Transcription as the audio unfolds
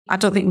I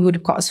don't think we would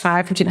have got as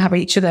far if we didn't have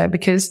each other,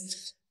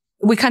 because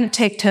we kind of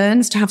take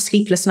turns to have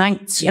sleepless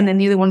nights. And then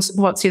the other one,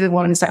 what's the other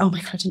one? It's like, oh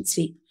my God, I didn't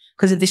sleep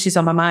because this is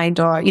on my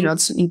mind, or, you know,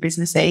 something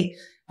businessy.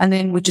 And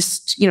then we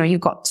just, you know, you've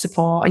got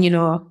support, and, you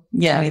know,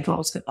 you've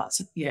always got that.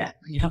 Yeah.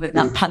 You have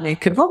that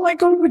panic of, oh my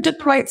God, we did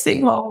the right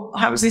thing. Well,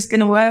 how is this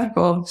going to work?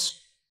 Or...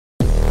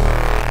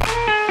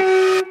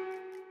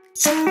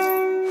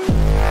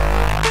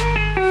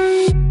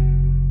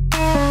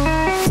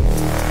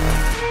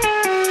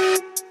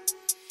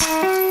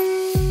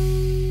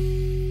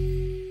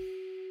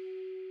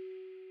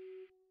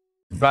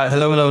 Right,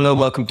 hello.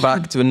 Welcome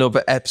back to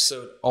another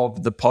episode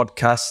of the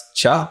podcast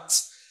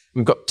Chatzzz.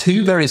 We've got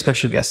two very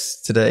special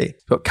guests today.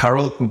 We've got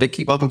Carol and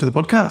Vicky. Welcome to the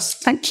podcast.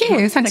 Thank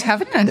you. Thanks for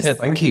having us. Yeah,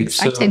 thank you.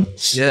 So I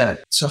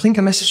think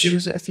I messaged you,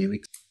 was it a few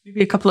weeks?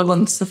 Maybe a couple of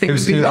months, I think. It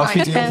was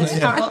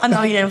Carol. I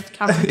know, yeah.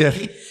 Carol.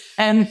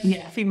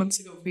 A few months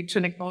ago, we've been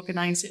trying to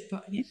organise it,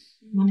 but yeah,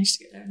 we managed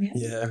to get there.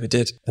 Yeah, we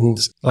did. And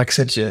like I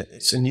said,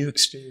 it's a new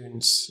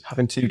experience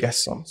having two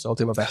guests on, so I'll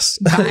do my best.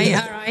 Right,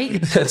 all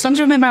right. As long as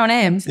you remember our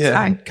names, it's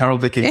fine. Carol,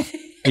 Vicky.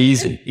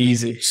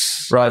 Easy.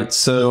 Right,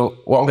 so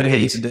what I'm going to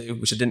get you to do,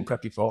 which I didn't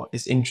prep you for,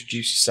 is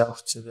introduce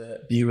yourself to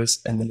the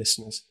viewers and the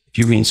listeners. If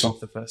you're reading something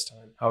for the first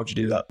time, how would you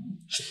do that?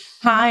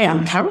 Hi,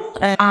 I'm Carol.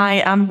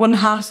 I am one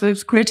half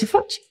of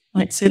CreativeHutch.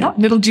 Like say that,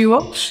 little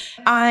duo.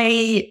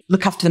 I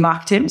look after the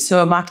marketing,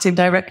 so marketing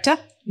director.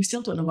 We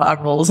still don't know what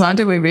our roles are,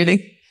 do we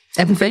really?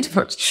 Everything.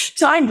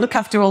 So I look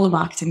after all the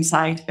marketing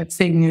side of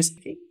things.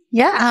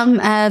 Yeah,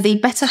 I'm the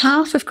better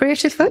half of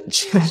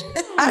CreativeHutch.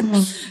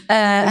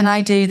 And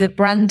I do the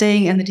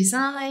branding and the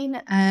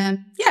design.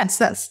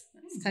 So that's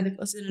kind of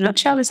us in a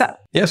nutshell. Is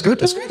that? Yeah, it's good.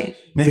 That's great.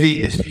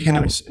 Maybe if you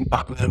can sit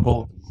back with them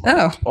all.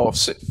 Or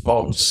sit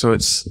forward. So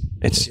it's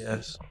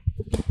yes.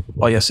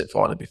 Oh, yeah, sit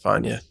forward. It'd be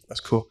fine. Yeah,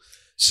 that's cool.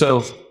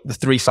 So the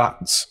three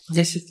facts.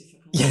 This is difficult.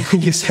 Yeah,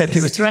 you said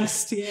it was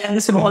stressed. Yeah,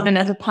 this more than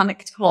a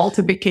panicked call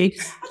to Vicky.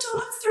 I don't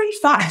have three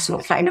facts.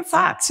 What kind of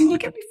facts? And you'll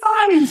get me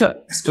fine.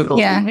 So,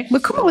 yeah, we're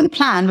coming up with a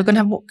plan. We're going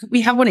to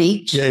we have one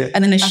each. Yeah.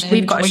 And then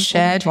we've got a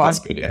shared one. That's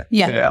good.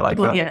 Yeah, I like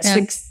that. Yeah,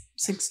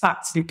 six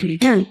facts.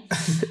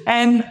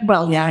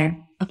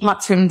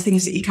 Apart from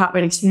things that you can't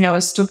really see, I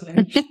was struggling.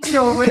 What's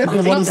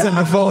in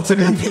the thought to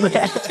me?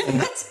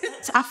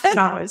 It's after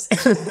hours.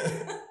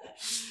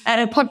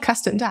 And a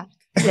podcast at dark.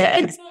 Yeah,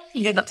 exactly.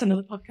 Yeah, that's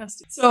another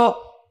podcast.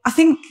 So I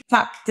think the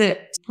fact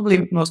that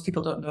probably most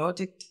people don't know,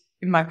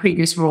 in my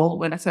previous role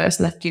when I first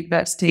left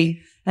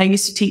university, I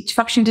used to teach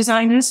fashion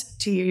designers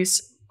to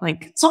use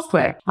like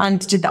software, and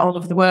did that all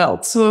over the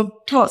world.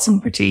 So taught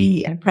some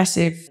pretty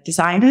impressive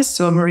designers.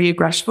 So Maria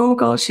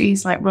Grash-Vogel,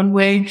 she's like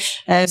Runway,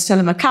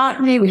 Stella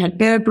McCartney, we had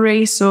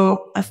Burberry.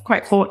 So I'm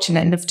quite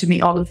fortunate enough to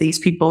meet all of these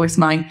people with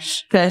my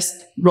first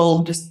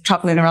role, just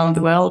traveling around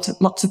the world.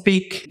 Lots of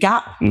big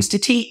Gap used to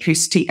teach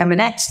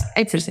M&S,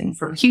 everything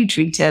from huge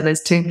retailers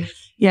to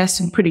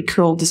some pretty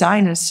cool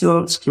designers. So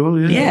it's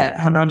cool,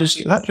 yeah. And how did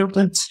you get that job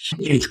then?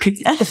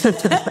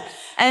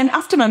 And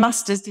after my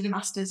master's, did a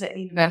master's at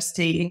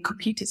university in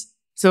computers.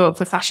 So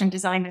for fashion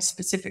designers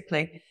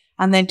specifically.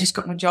 And then just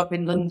got my job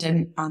in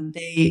London, and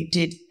they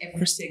did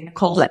everything. They're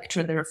called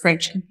Lecturer, they're a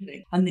French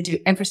company. And they do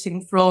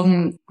everything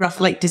from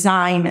graphic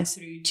design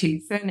through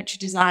to furniture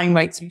design,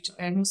 right through to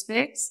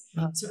aerospace.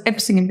 So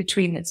everything in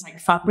between that's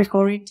like fabric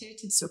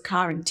orientated. So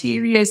car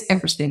interiors,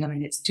 everything. I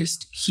mean, it's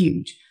just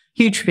huge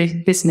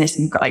business,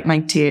 and got like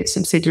 98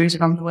 subsidiaries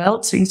around the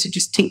world. So you used to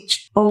just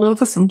teach all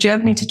over, from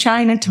Germany to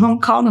China to Hong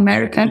Kong,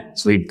 America.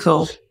 It's really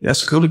cool. Yeah,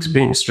 it's a cool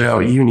experience straight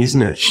out of uni,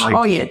 isn't it?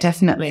 Like,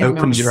 definitely.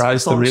 Opens your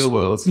eyes to the real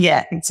world.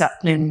 Yeah,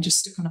 exactly. And just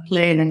stuck on a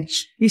plane, and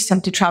used to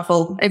have to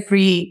travel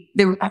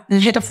the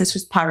head office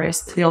was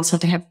Paris. They also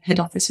had to have head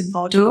office in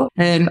Bordeaux,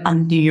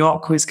 and New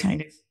York was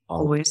kind of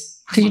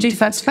always. Did you do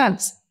first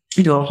class?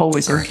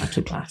 Always in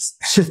country class.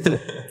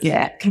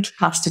 Yeah, country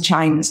class to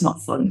China is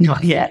not fun.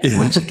 Not yet.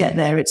 Once you get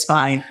there, it's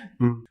fine.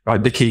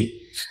 Right, Vicky.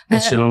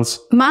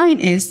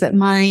 Mine is that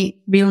my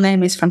real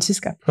name is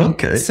Francisca.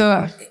 Okay.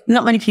 So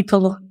not many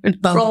people.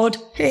 Fraud.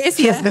 It is,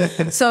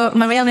 yeah. So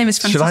my real name is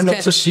Francisca. Should I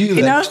not just you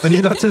then? When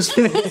you're not just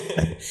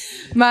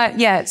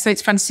so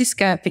it's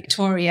Francisca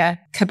Victoria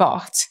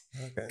Cabot.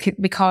 Okay.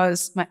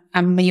 Because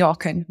I'm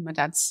Mallorcan. My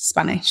dad's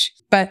Spanish.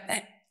 But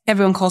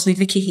everyone calls me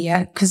Vicky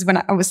here, because when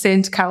I was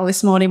saying to Carol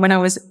this morning, when I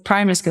was at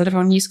primary school,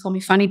 everyone used to call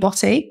me Fanny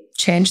Botty.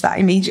 Changed that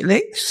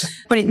immediately.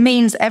 But it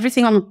means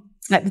everything on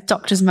like the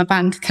doctors in my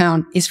bank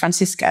account is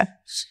Francisca.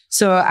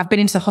 So I've been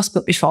into the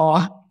hospital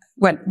before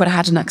when I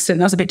had an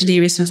accident. I was a bit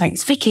delirious, and I was like,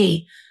 it's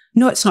Vicky.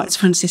 No, it's not. It's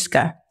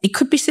Francisca. It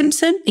could be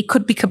Simpson. It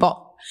could be Cabot.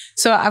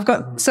 So I've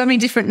got so many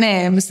different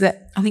names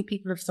that I think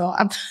people have thought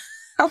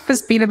I've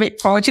just been a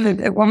bit fraudulent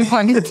at one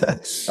point.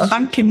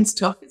 Banking's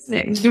tough,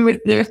 isn't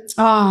it?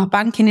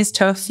 Banking is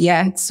tough,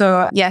 yeah.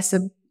 So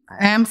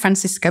I am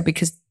Francisca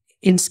because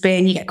in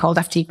Spain you get called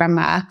after your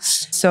grandma.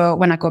 So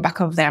when I go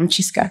back over there, I'm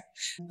Chisca.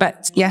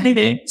 But yeah, it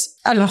is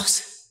a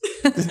lot.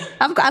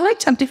 I like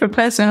to have different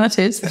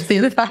personalities. That's the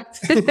other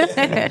fact.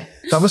 That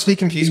must be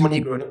confusing when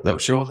you're growing up, though,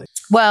 surely.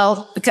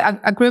 Well,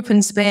 I grew up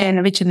in Spain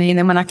originally, and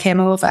then when I came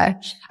over,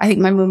 I think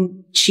my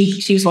mum, she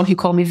was the one who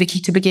called me Vicky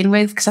to begin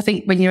with, because I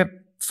think when you're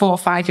 4 or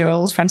 5 year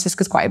old,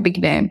 Francisca's quite a big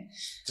name.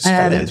 To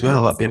spell it as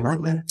well, that'd be a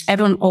nightmare.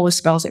 Everyone always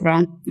spells it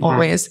wrong,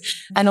 always.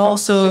 And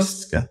also,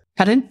 Francisca.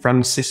 Pardon?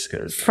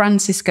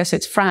 Francisca, so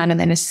it's Fran and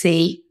then a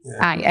C,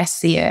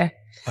 I-S-C-A.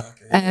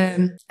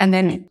 Okay. And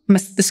then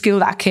the school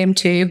that I came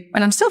to,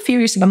 and I'm still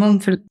furious at my mum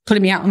for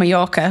putting me out of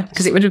Mallorca,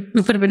 because it would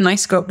have been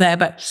nice to go up there,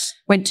 but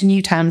went to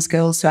Newtown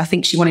School, so I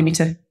think she wanted me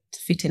to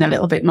fit in a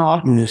little bit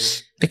more,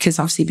 yes. because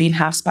obviously being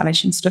half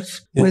Spanish and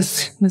stuff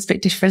was a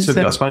bit different. So you've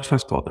got a Spanish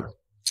passport there?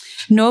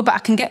 No, but I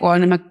can get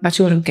one, and my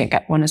children can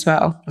get one as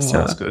well. Oh, so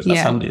that's good.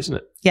 That's handy, isn't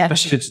it? Yeah.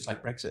 Especially if it's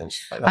like Brexit and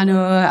stuff like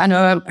that. I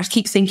know. I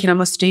keep thinking I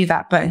must do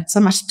that, but so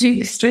much to do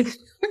this with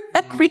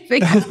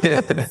everything.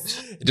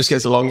 It just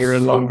gets longer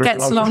and longer.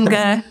 Gets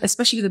longer,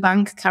 especially with the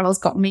bank. Carol's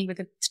got me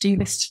with a to-do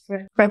list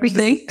for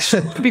everything.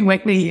 I've been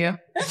waiting a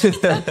year.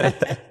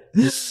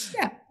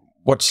 Yeah.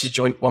 What's your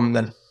joint one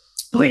then?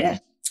 Oh yeah.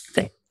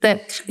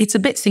 It's a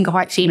bit single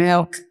white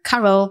female.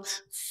 Carol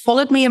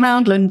followed me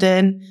around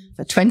London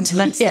for 20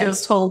 years.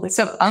 Just told me.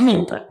 So I'm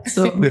older.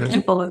 So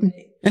you followed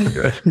me.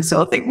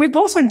 So I think we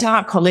both went to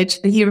art college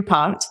a year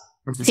apart.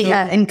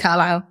 Yeah, in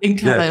Carlisle.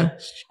 Yeah.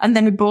 And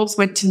then we both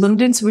went to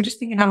London. So we're just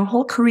thinking our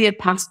whole career,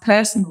 past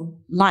personal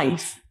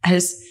life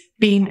has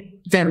been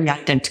very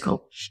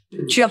identical,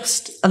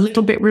 just a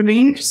little bit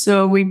removed.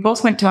 So we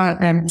both went to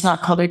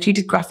art college. He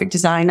did graphic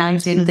design. I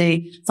did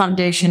the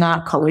foundation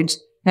art college,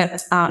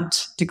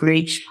 art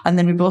degree. And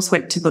then we both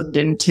went to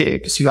London to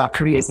pursue our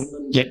careers in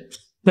London.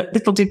 But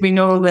little did we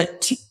know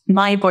that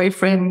my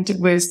boyfriend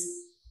was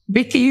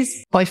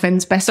Vicky's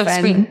boyfriend's best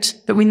friend,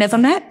 but we never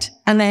met.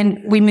 And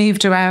then we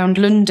moved around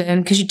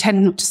London, because you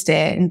tend not to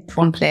stay in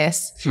one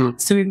place.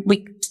 So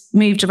we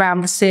moved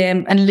around the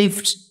same and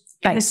lived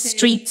like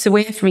streets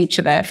away from each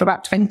other for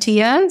about 20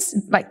 years,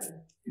 like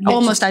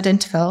almost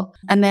identical.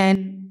 And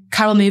then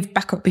Carol moved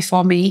back up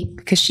before me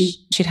because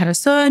she'd had a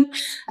son.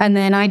 And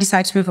then I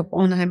decided to move up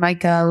on my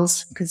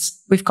girls,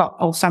 because we've got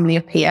all family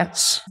up here.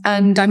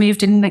 And I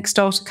moved in next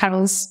door to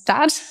Carol's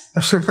dad.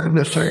 And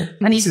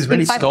this is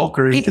very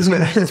stalkery, isn't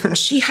it?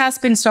 She has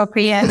been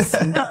stalkery, yes.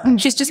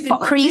 She's just got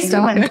creased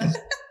on.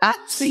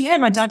 So yeah,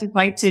 my dad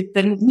invited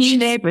the new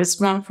neighbours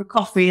round for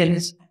coffee,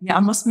 and I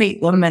must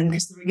meet them. And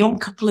because they're a young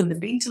couple and they've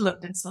been to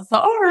London, so I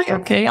thought, all right,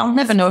 okay, I'll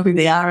never know who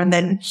they are. And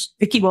then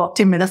Vicky walked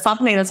in with her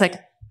family, and I was like,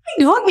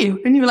 I know you.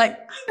 And you were like,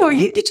 I know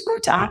you. Did you go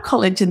to our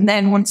college? And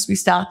then once we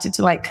started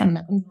to like kind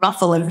of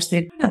ruffle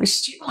everything, it was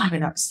stupid. I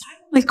mean,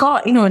 we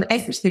got, and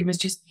everything was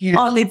just,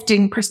 I lived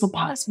in Crystal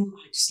Palace, and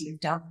I just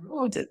lived down the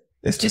road.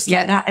 It's just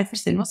like that,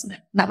 everything, wasn't it?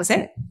 That was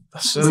it.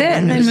 That's it.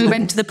 And then we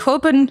went to the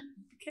pub and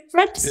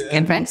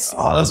friends.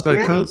 Oh, that's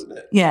very cool, isn't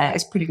it? Yeah,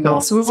 it's pretty cool.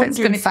 So we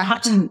wondering if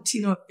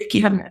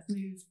Vicky hadn't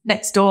moved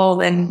next door,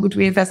 then would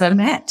we have ever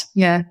met?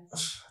 Yeah.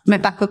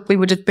 Met back up, we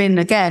would have been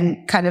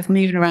again kind of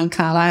moving around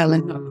Carlisle.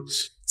 And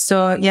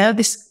so, yeah,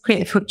 this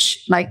Creative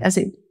Hutch, like as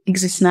it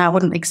exists now,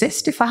 wouldn't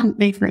exist if I hadn't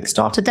moved next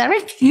door to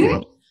Derek.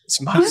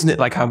 It's mad, isn't it?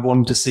 Like how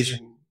one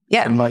decision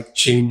can like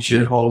change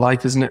your whole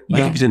life, isn't it?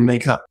 Like if you didn't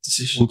make that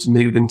decision to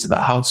move into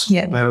that house,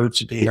 where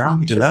would you be?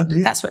 I don't know.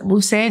 That's what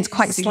we're saying. It's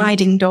quite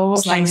sliding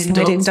doors.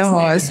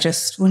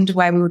 Just wonder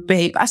where we would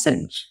be. But I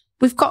said,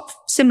 we've got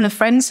similar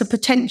friends, so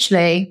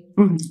potentially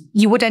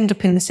you would end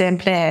up in the same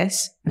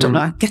place. I don't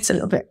know. It gets a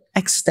little bit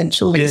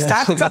existential.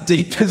 Yeah, that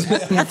deep, isn't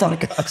it?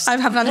 I'm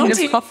having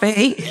enough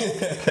coffee.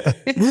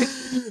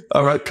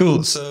 All right,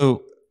 cool.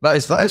 So that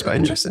is quite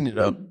interesting,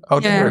 I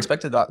would never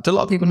expected that. Do a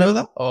lot of people know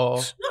that? Or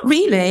not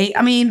really.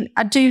 I mean,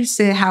 I do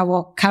say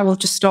how Carol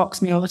just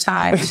stalks me all the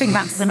time. I think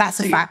that's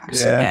a fact.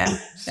 Yeah.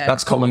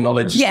 That's common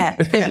knowledge. Yeah.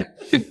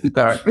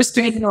 All right.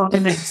 Restraining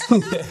ordinance.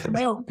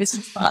 My old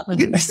business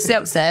partner.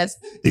 So says.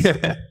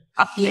 Yeah.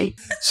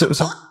 So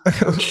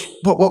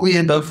what were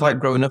you both like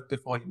growing up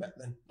before you met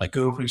then? Like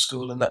going through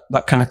school and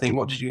that kind of thing.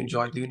 What did you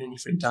enjoy doing in your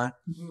free time?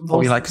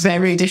 Both like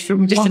very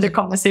different. We just had a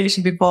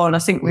conversation before, and I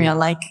think we are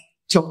like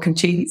chalk and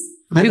cheese.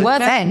 We were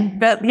then.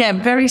 But yeah,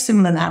 very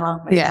similar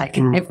now. Like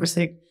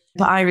everything.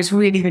 But I was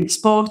really, really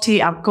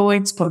sporty,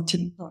 outgoing,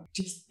 spontaneous,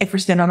 just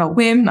everything on a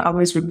whim. I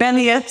was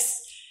rebellious.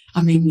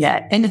 I mean,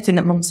 anything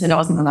that Mum said I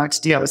wasn't allowed to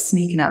do, I was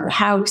sneaking out of the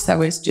house. I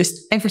was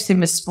just, everything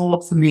was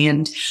sport for me,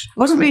 and I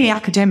wasn't really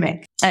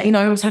academic. I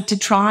always had to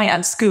try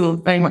at school,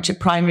 very much at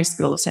primary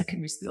school or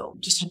secondary school.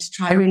 Just had to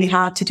try really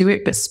hard to do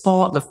it. But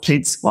sport, I've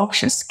played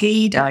squash, I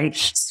skied, I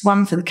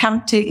swam for the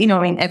county,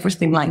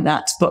 everything like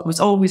that. But was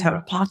always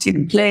out partying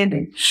and playing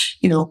and,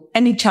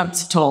 any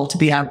chance at all to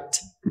be out,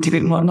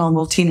 doing what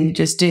normal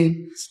teenagers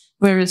do.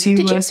 Whereas you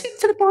Did you swim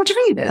for the border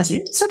either? I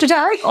did. So did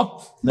I.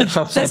 Oh,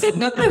 that's it.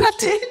 No, I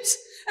did.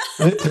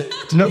 Do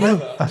you not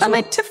know? I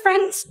went to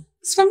France,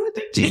 swam with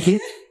the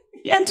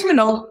Yeah, to an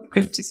old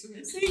 50 This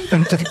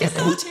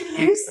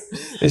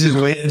is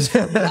weird.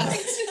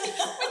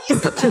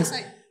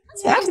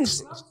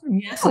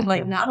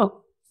 Like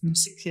now, I'm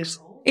 6 years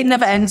old. It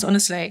never ends,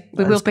 honestly.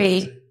 We will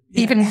be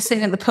Even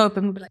sitting at the pub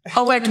and we'd be like,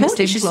 oh, where can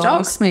this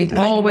stalks me?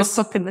 Always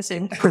up in the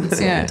same prints.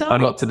 Yeah.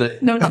 Not today.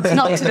 No, not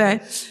today.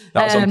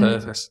 That was on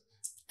purpose.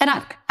 And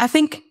I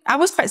think I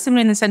was quite similar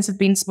in the sense of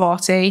being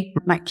sporty,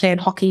 like playing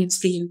hockey and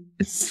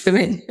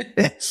swimming.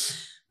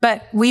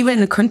 But we were in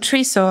the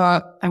country, so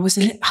I was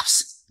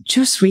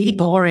just really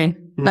boring.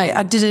 Like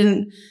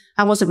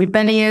I wasn't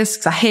rebellious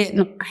because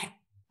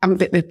I'm a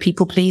bit of a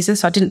people pleaser,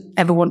 so I didn't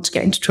ever want to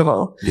get into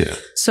trouble. Yeah.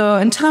 So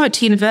until I went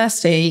to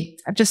university,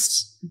 I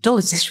just dull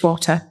as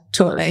dishwater,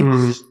 totally.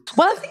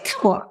 Well, I think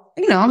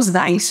I was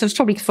nice. It was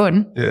probably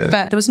fun,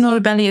 but there was no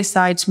rebellious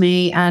side to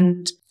me,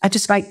 and I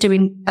just liked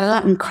doing a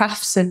lot of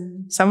crafts,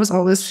 and so I was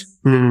always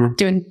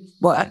doing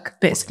work,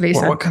 basically.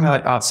 What kind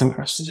of arts and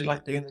crafts did you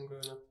like doing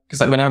growing up? Because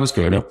like when I was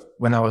growing up,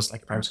 when I was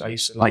like primary school, I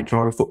used to like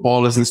drawing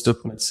footballers and stuff,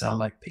 and I'd sell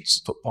like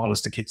pieces of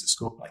footballers to kids at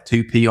school, like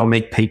 2p, or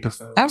make paper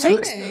foam. Oh,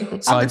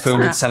 really? So I'd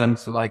sell them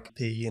for like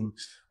p and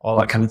all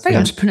that kind of thing.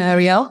 Very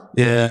entrepreneurial.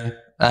 Yeah.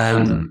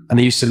 And I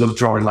used to love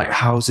drawing like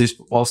houses,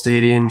 football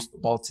stadiums,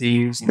 football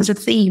teams. There's a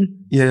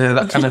theme. Yeah,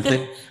 that kind of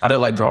thing. I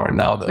don't like drawing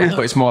now though, but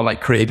it's more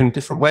like creative in a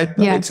different way. That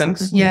makes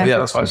sense. Yeah. Yeah,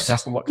 that's why I was just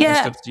asking what kind of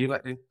stuff do you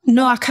like doing?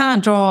 No, I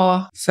can't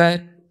draw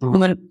for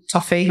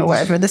toffee or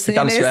whatever the thing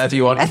is. Wherever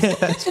you want.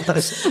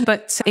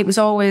 But it was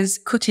always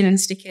cutting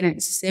and sticking.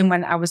 It's the same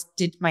when I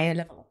did my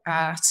A-level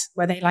art,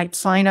 where they liked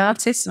fine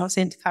artists, and I was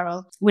saying to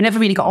Carol, we never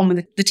really got on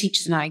with the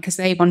teachers and I, because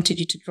they wanted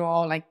you to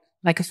draw like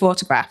a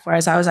photograph,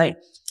 whereas I was like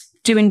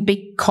doing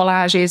big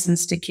collages and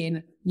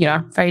sticking,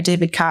 very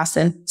David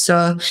Carson.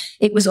 So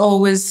it was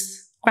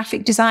always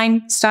graphic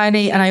design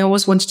styly, and I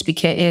always wanted to be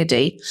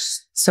CAD.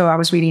 So I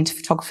was really into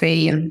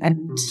photography and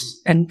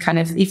kind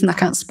of, even I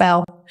can't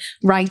spell,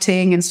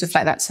 writing and stuff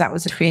like that. So that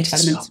was a creative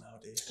element.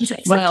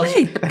 Well,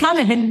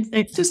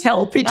 it does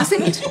help. It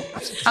doesn't.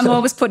 I'm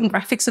always putting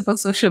graphics up on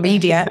social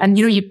media, and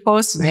you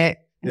post it,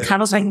 and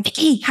Carol's like,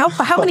 Vicky, how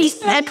many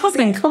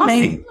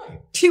coming?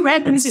 2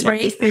 ends is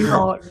right.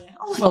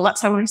 Well,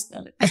 that's how I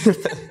spell it.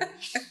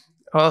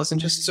 Oh, that's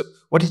interesting. So,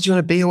 what did you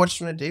want to be, or what did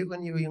you want to do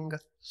when you were younger?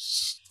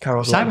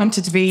 Carol, I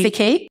wanted to be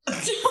Vicky.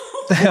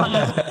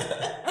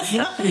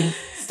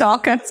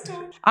 Stalker.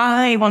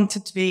 I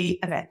wanted to be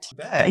a vet.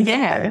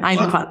 Yeah, I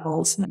love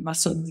animals. My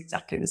son's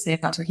exactly the same.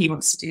 That's what he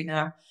wants to do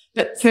now.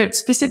 But for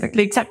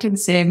specifically exactly the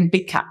same,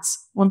 big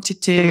cats.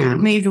 Wanted to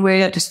move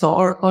away, I just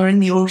thought, or in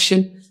the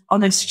ocean,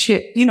 on a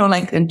ship,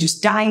 and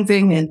just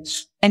diving and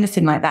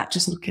anything like that,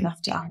 just looking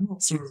after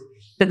animals.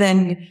 But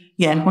then,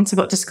 once I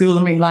got to school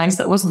and realised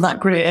that wasn't that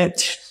great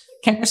at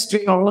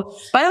chemistry or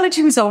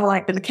biology was all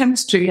right, but the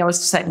chemistry, I was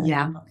just like,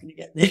 I'm not going to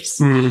get this.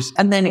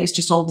 And then it's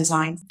just all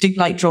design. I do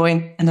like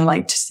drawing, and I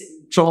like to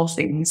draw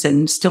things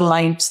and still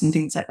lifes and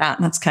things like that.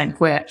 And that's kind of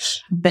where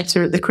I'm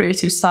better at the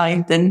creative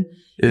side than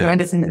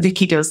anything that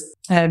Vicky does.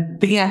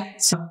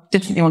 But so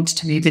definitely wanted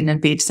to move in and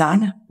be a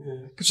designer.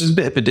 Because there's a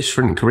bit of a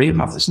different career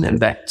path, isn't it?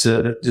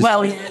 Vector. You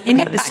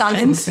get the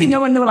science.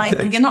 When they were like,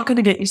 you're not going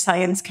to get your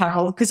science,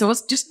 Carol, because I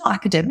was just not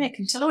academic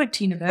until I went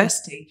to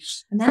university.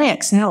 And then I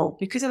excelled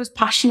because I was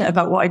passionate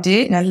about what I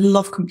did, and I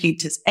love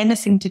computers,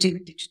 anything to do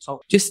with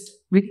digital, just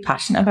really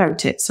passionate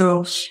about it.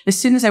 So as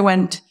soon as I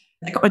got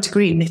a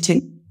degree in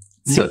knitting.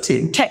 So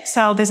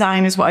textile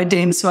design is what I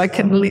did, so I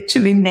can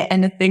literally knit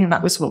anything, and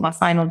that was what my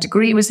final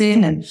degree was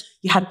in. And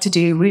you had to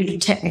do really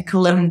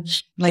technical and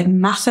like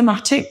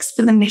mathematics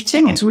for the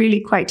knitting. It's really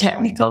quite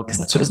technical because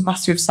that's what was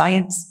Master of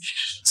Science.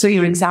 So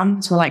your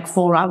exams were like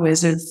 4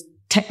 hours of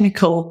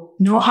technical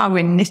know-how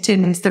in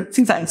knitting and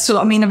things like that. So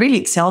I really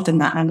excelled in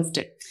that, and I loved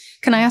it.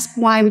 Can I ask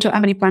why we don't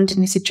have any branded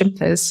knitted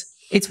jumpers?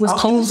 It was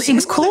cold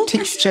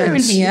texture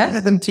in here.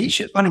 Yeah, them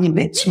t-shirts, running in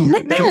knits.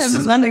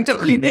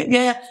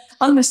 Yeah.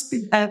 On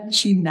the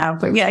machine now,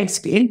 but it's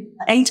been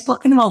 8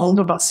 o'clock in the morning,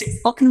 about 6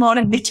 o'clock in the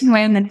morning, knitting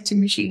away on the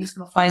knitting machine for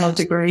my final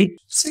degree.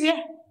 So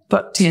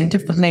but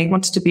definitely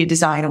wanted to be a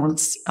designer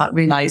once I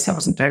realised I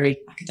wasn't very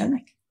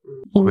academic.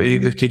 What were you,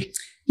 Vicky?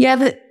 Yeah,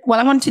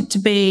 I wanted to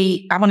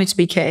be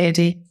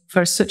CAD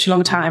for such a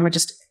long time.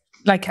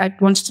 I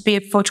wanted to be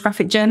a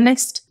photographic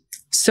journalist.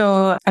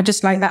 So I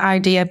just liked that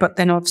idea, but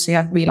then obviously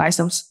I realised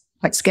I was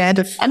quite scared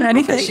of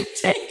anything.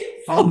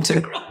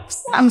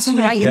 Photographs. I'm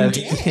sorry. Didn't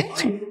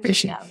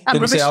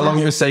say how long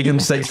it was taking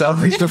to take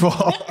selfies before.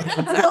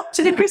 Up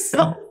to the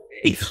crystal.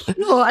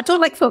 No, I don't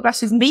like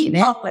photographs with me in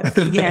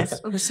it. Yes.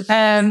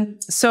 And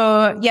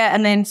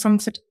then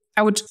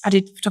I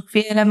did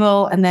photography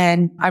A-level, and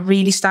then I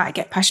really started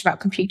to get passionate about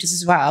computers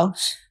as well,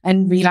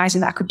 and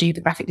realising that I could do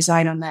the graphic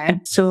design on there.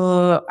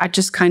 So I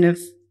just kind of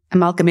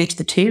amalgamated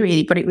the two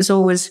really, but it was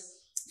always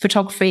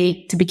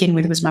photography to begin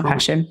with was my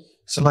passion.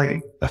 So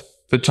like a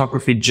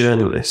photography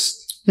journalist,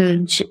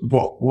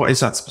 what is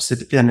that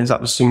specifically? And is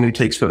that someone who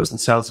takes photos and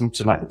sells them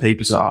to like the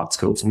papers or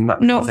articles and that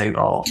kind of thing?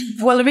 Or?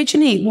 Well,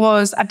 originally it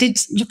was, I did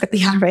look at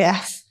the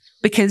RAF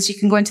because you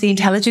can go into the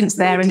intelligence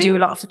there and do a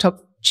lot of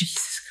photography.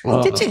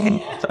 Oh. Did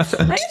you?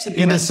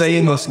 You're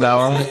saying this now,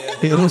 aren't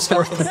you?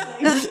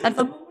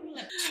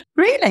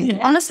 Really?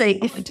 Yeah. Honestly,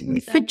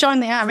 if we'd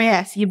joined the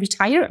RAF, you'd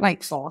retire at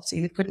like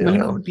 40. We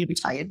would be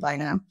retired by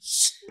now.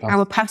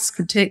 Our paths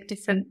could take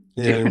different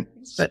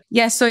things. But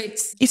yeah, so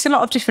it's a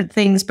lot of different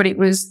things, but it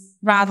was,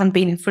 rather than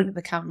being in front of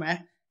the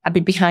camera, I'd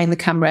be behind the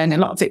camera, and a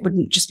lot of it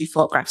wouldn't just be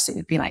photographs, it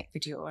would be like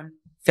video and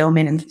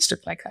filming and stuff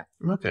like that.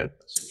 Okay.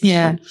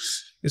 Yeah.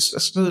 I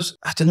suppose,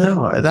 I don't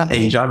know, at that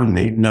age, I wouldn't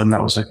even known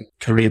that was like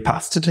a career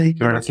path to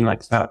take or anything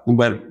like that.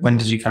 When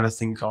did you kind of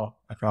think, oh,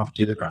 I'd rather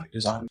do the graphic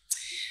design?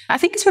 I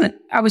think it's when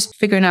I was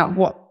figuring out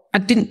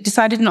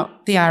decided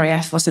not the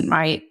RAF wasn't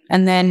right,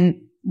 and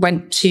then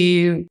went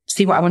to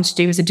see what I wanted to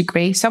do as a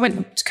degree. So I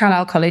went to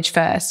Carlisle College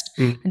first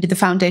and did the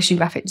foundation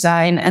graphic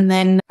design, and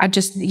then I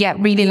just,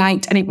 really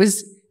liked, and it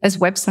was as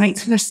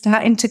websites were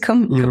starting to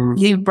come,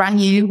 you brand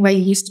new, where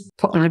you used to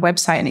put on a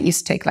website and it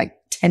used to take like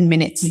 10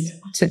 minutes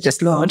to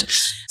just load.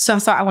 So I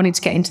thought I wanted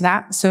to get into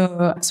that.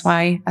 So that's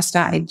why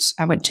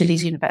I went to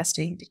Leeds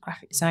University, did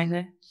graphic design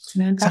there.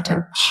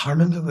 I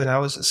remember when I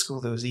was at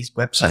school, there was these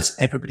websites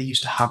everybody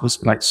used to have,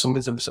 was like some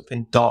of them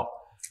something I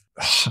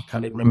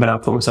can't even remember now, I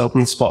put myself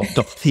on the spot,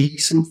 .p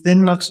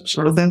something, like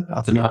sort of thing.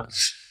 I don't know.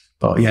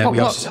 But yeah,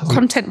 what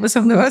content was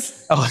on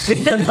those?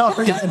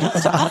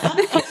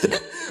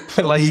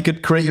 Like you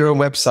could create your own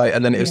website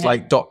and then it was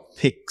like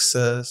 .pics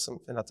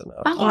something, I don't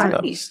know.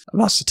 Nice.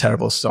 That's a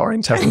terrible story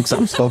and terrible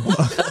example.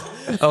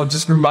 I'll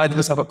just remind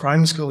myself at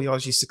primary school, we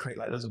always used to create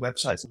like those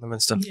websites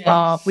and stuff.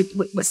 Yeah.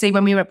 See,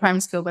 when we were at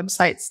primary school,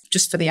 websites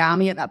just for the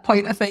army at that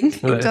point, I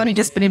think. It's only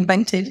just been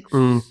invented.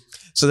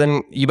 So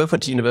then you both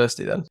went to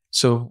university then.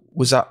 So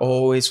was that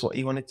always what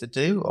you wanted to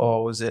do,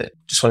 or was it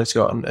just wanted to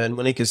go out and earn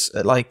money? Because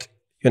like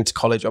you went to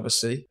college,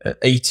 obviously. At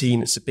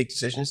 18, it's a big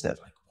decision, isn't it?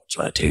 Like, what do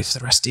you want to do for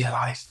the rest of your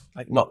life?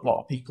 Like, not a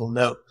lot of people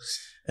know.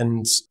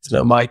 And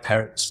my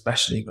parents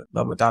especially,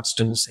 but my dad's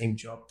done the same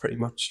job pretty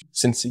much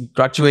since he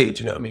graduated,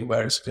 you know what I mean?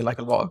 Whereas I feel like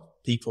a lot of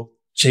people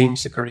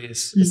change their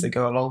careers as they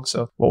go along.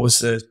 So what was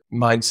the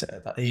mindset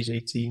at that age,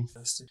 18?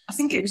 I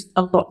think it was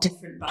a lot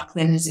different back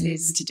then as it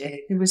is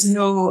today. There was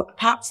no,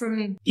 apart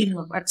from,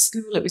 at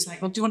school, it was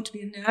like, well, do you want to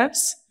be a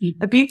nurse,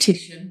 a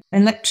beautician,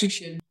 an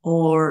electrician,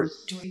 or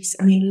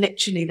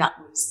literally that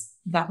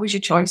was your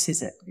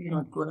choices at,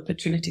 growing up at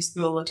Trinity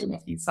School. I don't know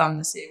if you found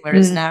the same.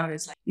 Whereas now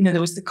it's like, there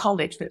was the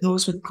college, but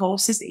those were the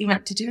courses that you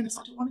had to do. And I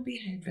thought, I don't want to be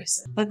a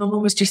hairdresser. Like my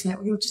mum was just like,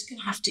 well, you're just going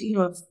to have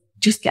to,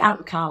 just get out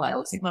of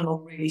Carlisle. I think my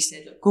mum really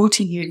said, look, go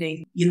to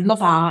uni. You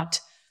love art.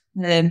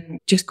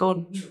 Just go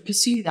and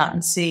pursue that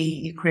and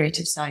see your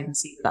creative side and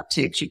see what that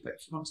takes you. But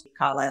if you want to be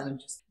Carlisle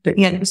but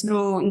there was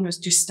no, it's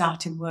just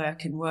starting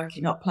work and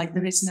working up like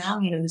there is now.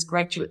 There's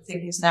graduate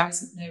things now,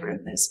 isn't there?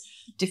 And there's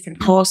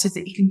different courses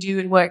that you can do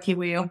and work your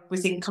way up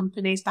within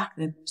companies. Back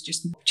then, there was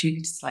just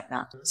opportunities like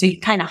that. So you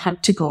kind of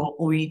had to go,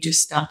 or you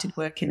just started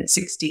working at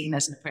 16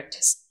 as an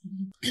apprentice.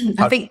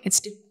 I think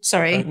it's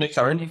sorry. I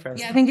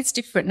think it's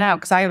different now,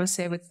 because I always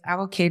say with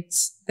our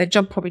kids, their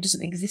job probably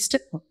doesn't exist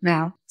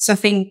now. So I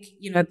think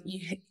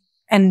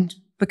and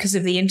because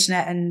of the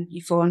internet and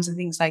your phones and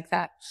things like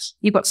that,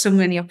 you've got so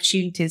many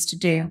opportunities to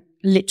do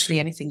literally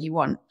anything you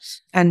want,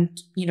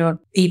 and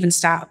even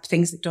start up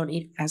things that don't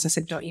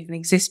even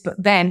exist.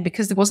 But then,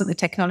 because there wasn't the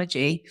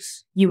technology,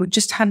 you would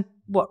just had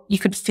what you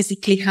could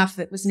physically have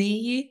that was near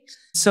you.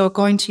 So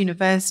going to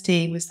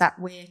university was that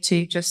way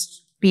to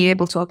just be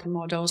able to open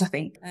more doors, I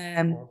think.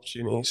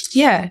 Opportunities.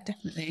 Yeah,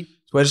 definitely.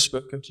 Where did you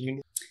both go to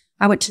uni?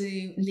 I went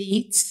to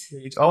Leeds.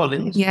 Oh,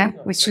 Leeds. Yeah,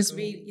 which was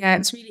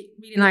it's really,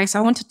 really nice. I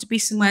wanted to be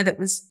somewhere that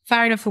was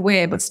far enough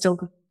away, but still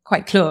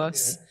quite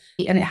close.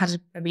 Yeah. And it had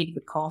a really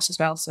good course as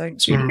well, so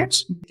it's really good.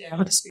 Yeah, I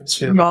had a school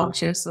in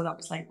Yorkshire, so that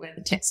was like where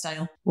the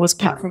textile was.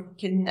 Apart from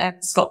in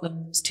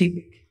Scotland, was two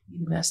big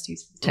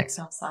universities for the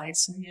textile side,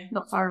 so yeah,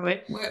 not far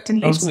away. Worked in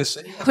Leeds.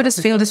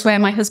 Huddersfield is where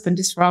my husband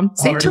is from.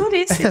 St.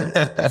 Tony's.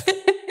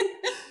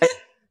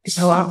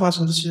 So how was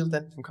Huddersfield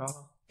then from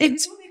Carlisle? It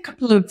was only a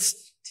couple of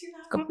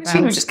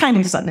it was just kind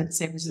of something the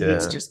same as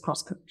Leeds, just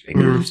cross country.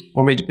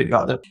 What made you pick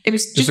that? It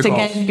was just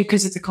again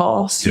because of the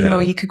course.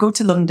 You could go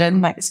to London,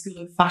 like the School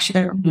of Fashion,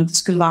 or the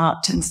School of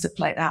Art and stuff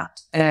like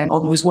that. Or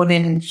there was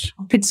one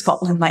up in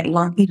Scotland, like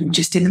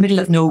just in the middle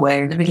of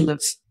nowhere, in the middle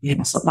of,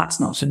 so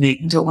that's not for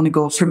me. I don't want to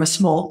go from a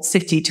small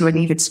city to an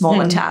even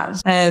smaller town.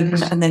 And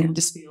then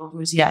Huddersfield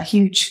was,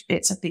 huge.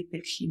 It's a big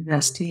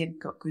university and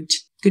got good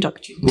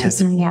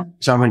opportunities. Yeah.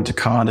 So I went to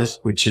Cardiff,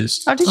 which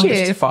is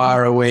as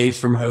far away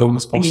from home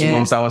as possible.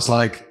 Yeah. So I was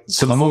like,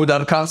 so my mum and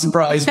dad can't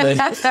surprise me.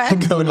 I'm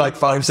going like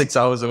 5-6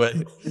 hours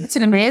away. It's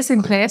an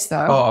amazing place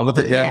though. Oh, I love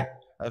it, yeah.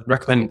 I'd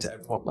recommend it to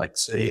everyone. Like,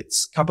 say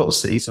it's capital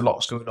city, so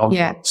lots going on.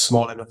 Yeah.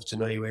 Small enough to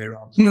know your way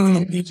around. People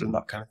and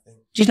that kind of thing.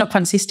 Did you not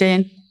fancy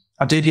staying?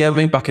 I did, yeah. I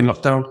mean, back in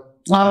lockdown.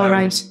 Oh,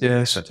 right.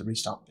 Yeah, so I had to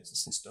restart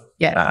business and stuff.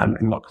 Yeah.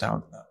 In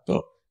lockdown and that.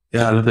 But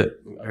yeah, I love it.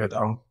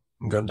 I'm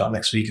going down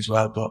next week as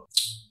well. But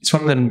it's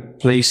one of them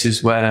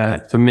places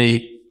where, for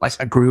me, like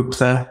I grew up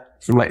there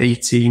from like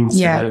 18 to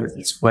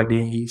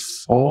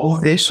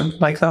 24-ish, something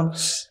like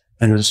that.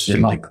 And I just feel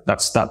like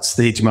that's that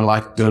stage of my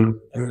life done.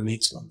 I really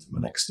need to go on to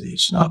my next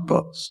stage now.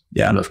 But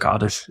yeah, I love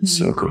Cardiff. It's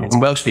so cool. And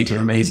Welsh people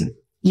are amazing.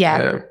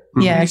 Yeah.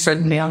 Yeah.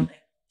 Friendly, aren't they?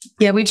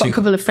 Yeah, we've got a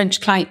couple of Welsh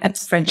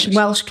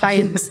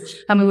clients,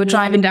 and we were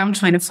driving down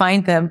trying to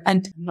find them,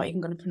 and I'm not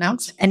even going to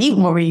pronounce any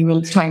more. We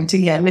were trying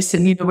to,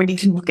 listen, when you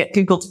can get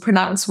Google to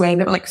pronounce where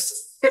they're like,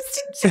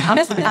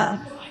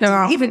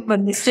 even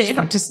when they say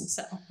it, just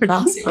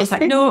pronounce it. It's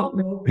like,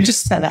 no,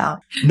 just spell it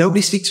out.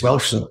 Nobody speaks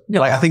Welsh, though. No.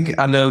 Like, I think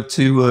I know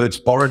 2 words,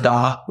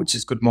 Borodar, which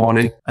is good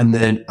morning, and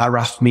then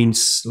Araf means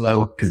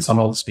slow, because it's on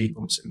all the speed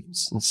bumps. It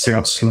means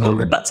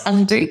slow. That's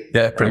Andy.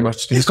 Yeah, pretty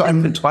much. It's got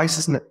everything twice,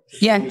 isn't it?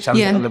 Yeah.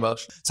 On the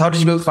Welsh. So how did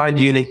you both find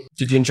uni?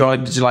 Did you enjoy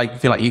it? Did you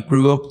feel like you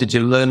grew up? Did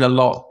you learn a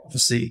lot?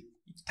 Obviously, you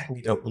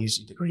technically don't use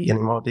your degree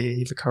anymore, do you,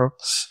 either, Carol?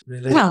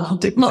 Really? Well,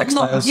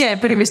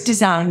 but it was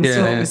design,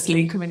 so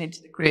obviously coming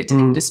into the creative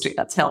industry,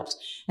 that's helped.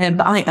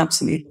 But I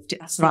absolutely loved it.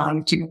 That's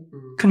right. You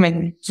come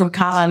in from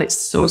Carlisle, it's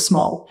so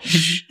small.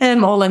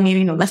 All I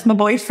knew, left my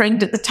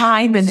boyfriend at the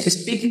time, and it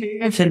was a big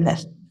move, and then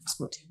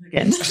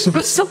again. So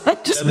I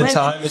just at the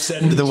time, it's the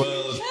end of the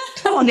world.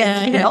 Oh,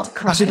 yeah.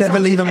 I should never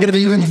leave. I'm going to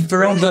be with you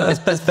forever.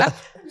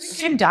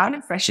 Came down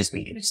and fresh as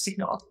me, and just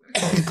ignored.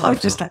 I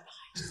was just like,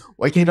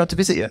 why came not to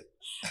visit you?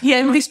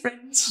 Yeah, with his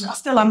friends. I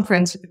still am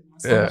friends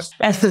with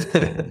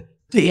them.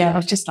 But yeah, I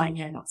was just like,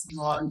 not some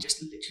more, and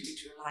just literally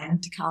relying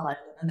to Carlisle.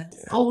 And then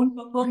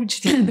my mum,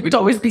 there would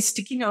always be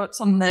sticky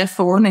notes on their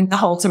phone in the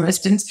Halter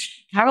residence.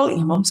 Carol,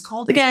 your mum's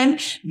called again.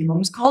 Your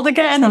mum's called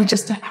again. I'm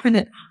just having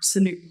an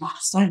absolute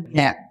blast.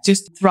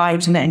 Just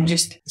thrived in it, and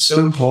just. It's so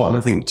important,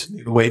 I think, to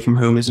move away from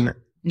home, isn't it?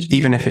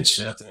 Even if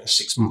it's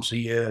 6 months a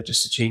year,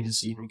 just to change the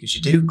scenery, because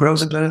you do grow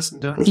as a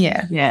person, don't you?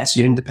 Yeah. So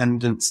your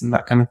independence and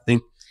that kind of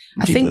thing.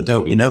 I think that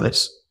don't,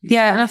 this.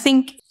 Yeah, and I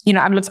think,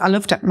 I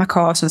loved my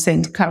course. I was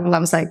saying to Carol, I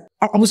was like,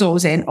 I was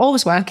always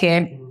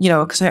working,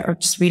 because I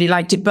just really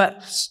liked it.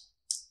 But,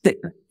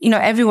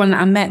 everyone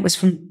that I met was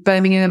from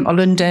Birmingham or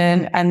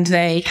London, and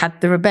they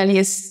had the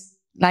rebellious,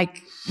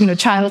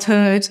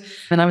 childhood,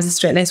 and I was a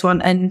straight-laced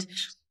one. And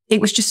it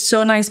was just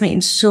so nice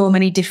meeting so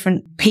many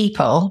different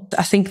people.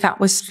 I think that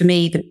was, for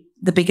me,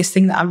 the biggest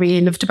thing that I really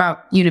loved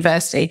about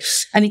university.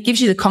 And it gives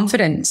you the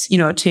confidence,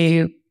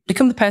 to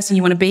become the person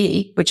you want to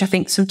be, which I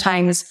think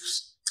sometimes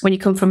when you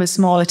come from a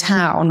smaller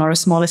town or a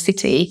smaller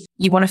city,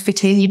 you want to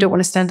fit in. You don't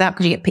want to stand out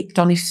because you get picked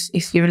on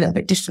if you're a little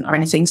bit different or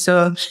anything.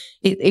 So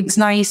it was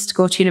nice to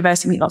go to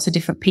university, meet lots of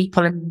different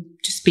people, and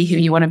just be who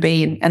you want to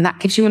be. And that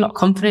gives you a lot of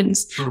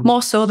confidence,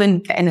 more so than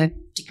getting a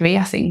degree,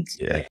 I think.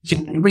 Yeah. You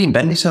can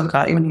reinvent yourself,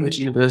 can't you, when you go to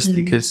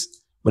university? Because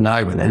when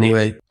I went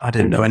anyway, I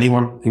didn't know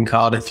anyone in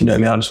Cardiff.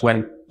 I just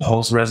went the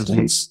whole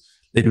residence,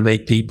 lived with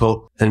 8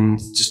 people, and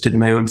just did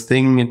my own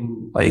thing.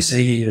 And like you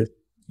say,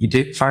 you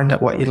do find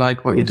out what you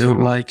like, what you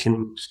don't like.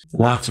 And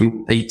now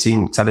from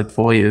 18, because I did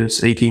 4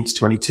 years, 18 to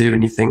 22,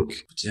 and you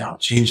think, I've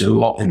changed a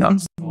lot in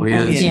that 4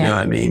 years, you know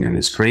what I mean? And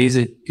it's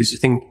crazy, because you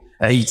think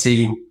at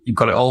 18, you've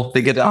got it all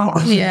figured out.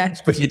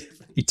 But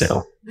you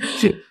don't.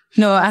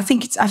 No, I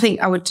think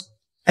I would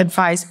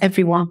advise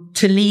everyone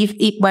to leave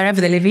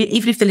wherever they live,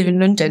 even if they live in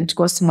London, to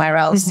go somewhere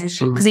else.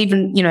 Because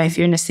even, if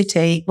you're in a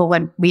city,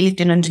 when we lived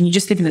in London, you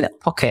just live in a little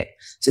pocket.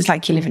 So it's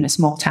like you live in a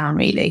small town,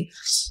 really.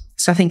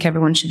 So I think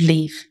everyone should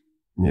leave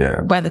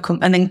where they come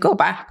and then go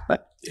back.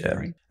 But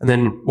and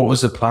then what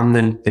was the plan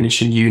then,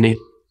 finishing uni?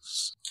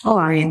 Oh,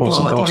 I mean, you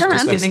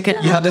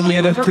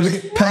had a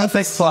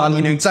perfect plan.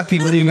 You knew exactly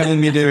what you were going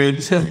to be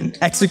doing,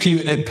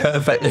 executing it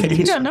perfectly.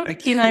 You don't know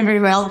Vicky and I very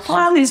well.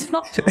 Plan is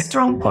not a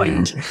strong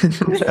point.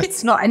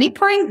 It's not any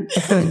point.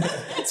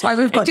 That's why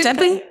we've got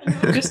Debbie.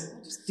 Just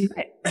do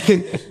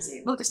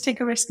it. We'll just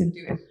take a risk and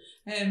do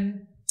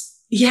it.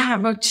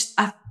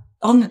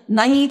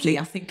 Naively,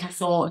 I think I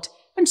thought,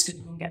 I'm just going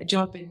to go and get a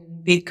job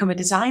and become a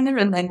designer.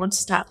 And then once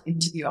I start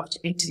interview after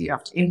interview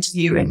after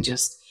interview, and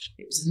just,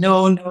 it was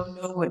no. And,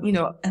 and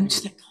I'm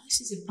just like,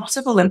 this is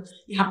impossible. And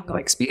you haven't got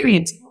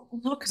experience. Well,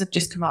 no, because I've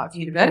just come out of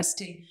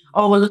university.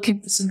 Oh, we're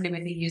looking for somebody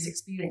with a year's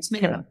experience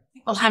minimum.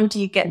 Well, how do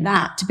you get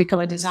that to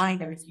become a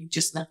designer if you've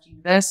just left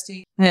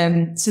university?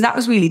 So that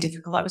was really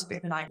difficult. That was a bit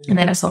of a nightmare. And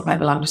then I thought,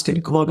 well, I'm just going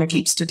to go on and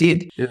keep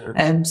studying.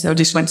 So I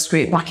just went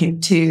straight back I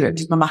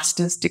did my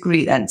master's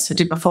degree then. So I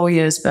did my 4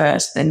 years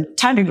first, then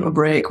had a little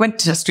break, went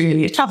to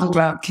Australia, travelled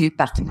around, came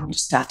back, and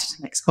just started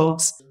the next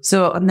course.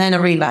 And then I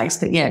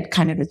realised that,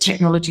 kind of the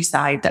technology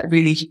side that I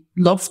really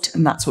loved,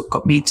 and that's what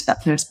got me to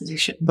that first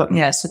position. But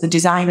so the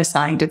designer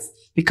side of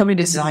becoming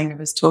a designer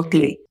was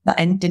that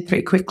ended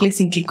pretty quickly,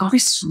 thinking, God,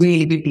 it's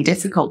really, really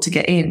difficult to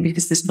get in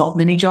because there's not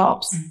many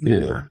jobs.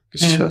 Yeah.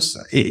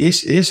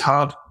 It is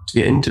hard to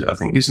get into it, I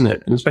think, isn't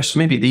it? And especially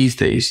maybe these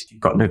days,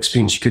 you've got no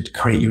experience, you could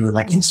create your own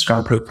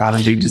Instagram profile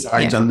and do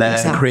designs on there,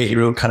 and create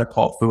your own kind of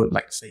portfolio,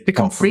 say,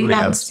 become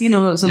freelance.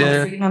 There's a lot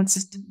of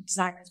freelance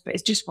designers, but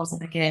it just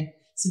wasn't, again,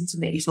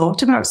 something that you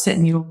thought about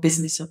setting your own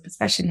business up,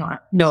 especially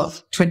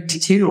not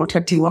 22 or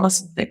 21 or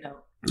something. No.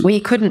 Well,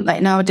 you couldn't,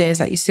 nowadays,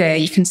 like you say,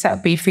 you can set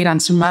up be a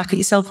freelance and market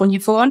yourself on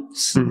your phone.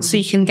 So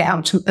you can get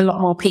out to a lot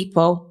more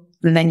people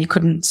than then you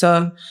couldn't.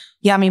 So,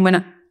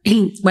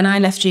 when I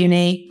left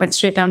uni, went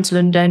straight down to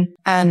London,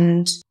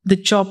 and the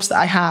jobs that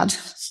I had,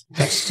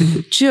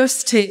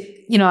 just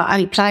to, I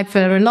applied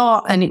for a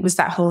lot, and it was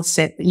that whole the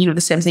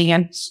same thing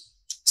again.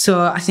 So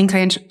I think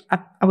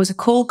I was a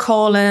cold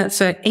caller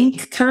for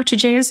ink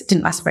cartridges. It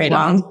didn't last very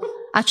long.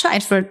 I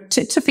tried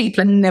to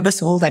people and never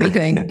sold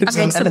anything. I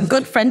made some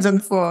good friends on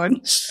the phone.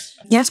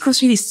 You have to go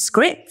through this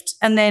script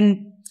and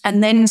then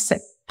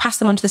pass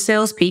them on to the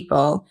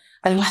salespeople.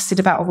 And it lasted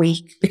about a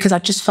week because I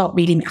just felt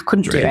really, I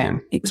couldn't do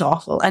it. It was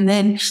awful. And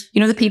then,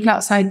 the people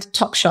outside the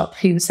Top Shop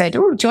who said,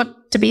 oh, do you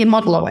want to be a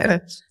model or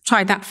whatever?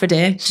 Tried that for a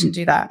day. Didn't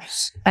do that.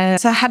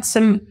 So I had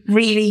some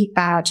really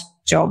bad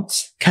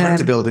jobs.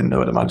 Character building,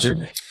 though, I'd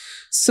imagine.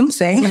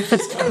 Something.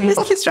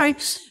 That's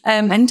right. I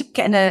ended up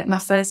getting my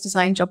first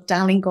design job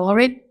down in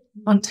Goring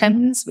on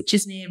Thames, which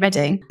is near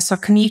Reading. So I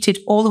commuted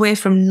all the way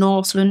from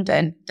North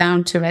London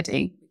down to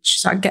Reading.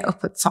 So I'd get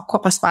up at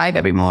 5:15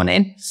 every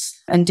morning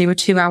and do a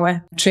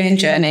 2-hour train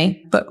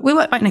journey. But we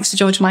worked right next to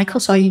George Michael,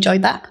 so I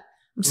enjoyed that.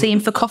 I'd see him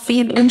for coffee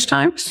at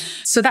lunchtime.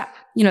 So that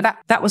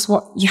was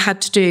what you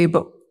had to do.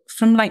 But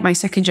from like my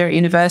second year at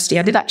university,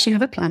 I did actually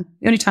have a plan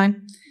the only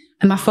time.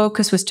 And my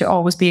focus was to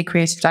always be a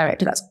creative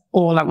director. That's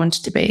all I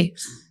wanted to be.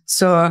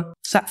 So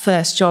that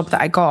first job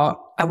that I got,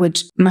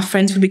 my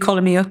friends would be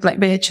calling me up like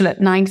Rachel at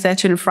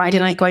 9:30 on a Friday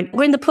night going,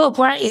 we're in the pub,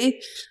 where are you?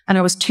 And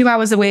I was 2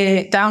 hours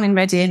away down in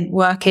Reading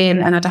working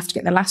and I'd have to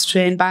get the last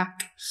train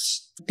back,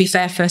 be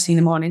there first thing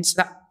in the morning.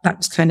 So that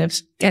was kind of,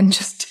 again,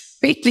 just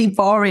really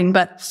boring,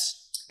 but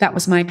that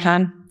was my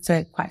plan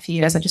for quite a few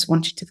years. I just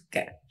wanted to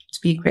get to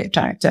be a creative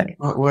director.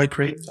 Why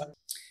creative?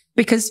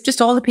 Because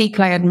just all the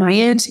people I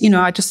admired,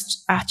 I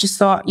just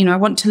thought, I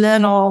want to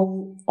learn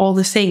all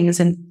the things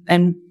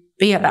and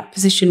be at that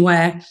position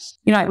where,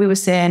 like we were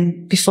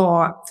saying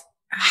before,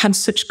 I had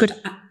such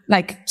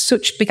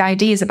big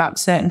ideas about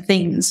certain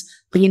things,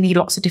 but you need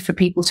lots of different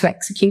people to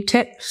execute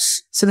it.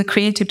 So the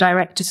creative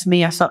director for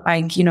me, I felt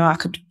like, I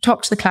could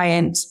talk to the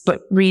clients,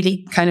 but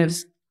really kind of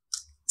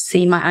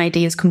see my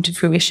ideas come to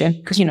fruition.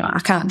 Because, I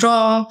can't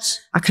draw,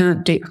 I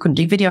couldn't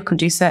do video, I couldn't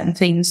do certain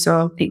things.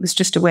 So it was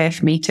just a way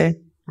for me to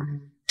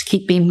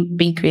keep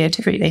being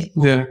creative, really.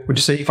 Yeah. Would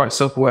you say you're quite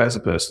self-aware as a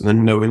person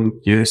and knowing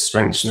your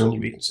strengths and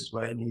your weaknesses,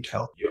 where you need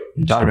help, your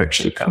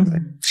direction kind of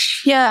thing?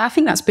 Yeah, I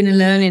think that's been a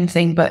learning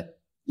thing. But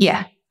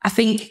yeah, I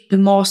think the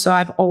more so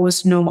I've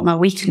always known what my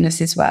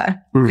weaknesses were.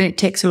 It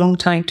takes a long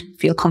time to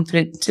feel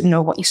confident to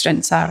know what your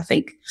strengths are, I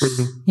think.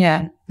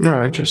 Yeah.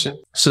 Oh, interesting.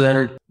 So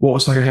then what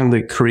was like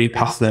the career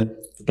path then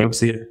for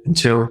both of you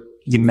until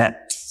you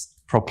met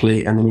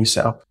properly and then you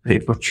set up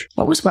CreativeHutch?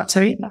 What was that,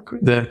 sorry?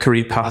 The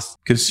career path,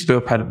 because you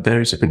both had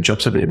various different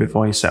jobs, haven't you,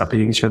 before you set up?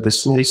 You had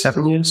this nearly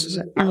 7 years, is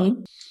it?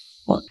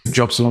 What?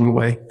 Jobs along the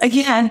way?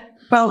 Yeah,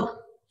 well,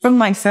 from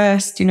my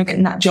first,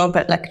 getting that job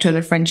at lecture at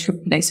a French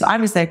company. So I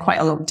was there quite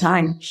a long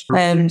time.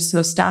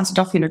 So started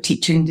off,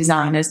 teaching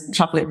designers,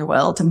 traveling the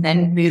world, and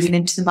then moving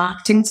into the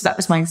marketing. So that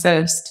was my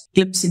first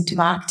glimpse into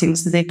marketing.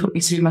 So they put me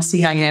through my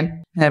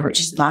CIM, which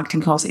is the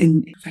marketing course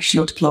in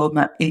professional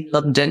diploma in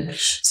London.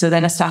 So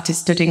then I started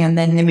studying and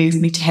then they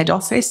moved me to head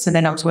office. So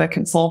then I was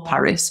working for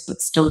Paris,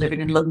 but still living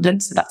in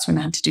London. So that's when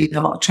I had to do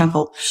a lot of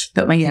travel.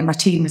 But my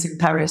team was in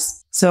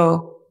Paris.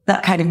 So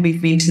that kind of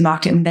moved me into the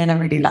market. And then I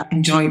really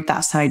enjoyed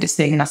that side of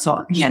things. And I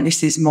thought,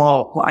 this is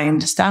more what I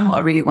understand, what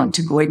I really want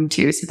to go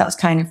into. So that's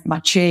kind of my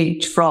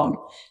change from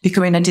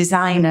becoming a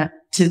designer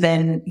to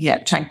then,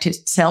 trying to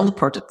sell the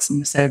products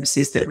and the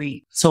services that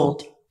we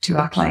sold to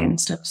our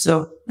clients.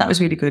 So that was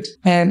really good.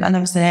 And I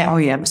was there,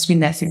 I must have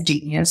been there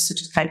 15 years. So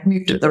just kind of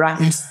moved up the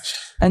ranks.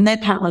 And then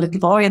had my little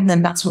boy, and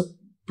then that's what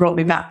brought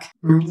me back.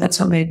 That's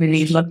what made me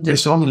leave London.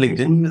 So on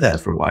LinkedIn, you were there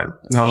for a while.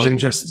 And I was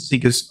interested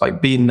because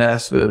being there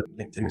for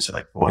LinkedIn is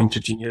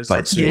 14 years.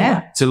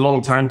 It's a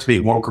long time to be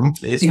at one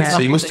company, isn't it? So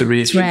you must have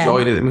really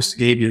enjoyed it. It must have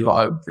gave you a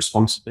lot of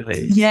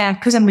responsibility. Yeah,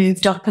 because I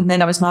moved up and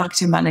then I was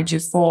marketing manager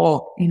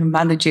for,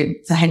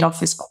 managing the head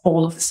office for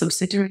all of the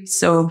subsidiaries.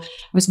 So I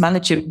was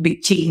managing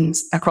big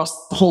teams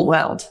across the whole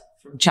world.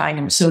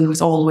 China, so there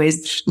was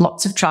always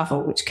lots of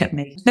travel, which kept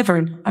me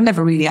I'm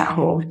never really at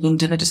home in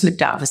London. I just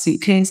lived out of a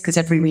suitcase because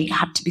every week I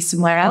had to be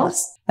somewhere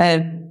else,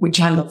 which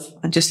I love.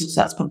 I just love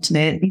that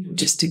spontaneity,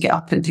 just to get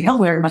up and think,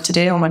 where am I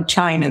today? I'm in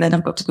China, and then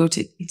I've got to go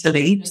to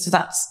Italy. So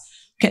that's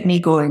kept me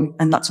going,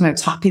 and that's when I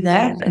was happy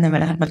there. And then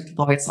when I had my little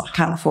boy, it's like, I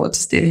can't afford to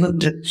stay in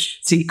London,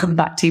 so you come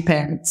back to your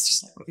parents,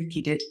 just like what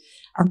Vicky did.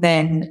 And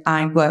then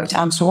I worked at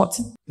Amstel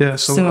Watson. Yeah,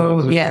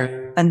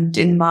 and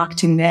in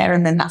marketing there.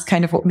 And then that's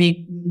kind of what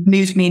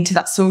moved me into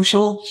that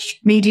social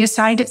media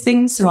side of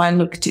things. So I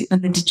looked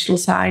at the digital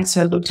side.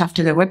 So I looked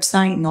after their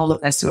website and all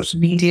of their social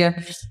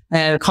media,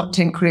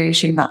 content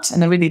creation,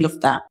 and I really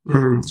loved that.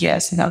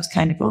 So that was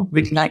kind of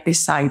really like this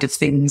side of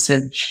things.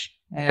 And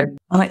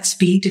I like the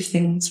speed of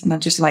things, and I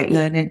just like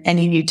learning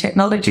any new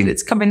technology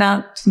that's coming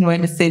out,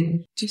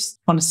 anything.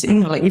 Just want to see,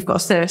 you've got a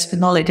thirst for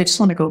knowledge. I just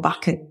want to go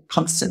back and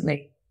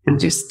constantly and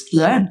just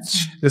learn.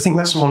 I think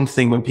that's one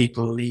thing when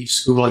people leave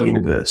school or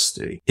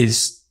university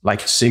is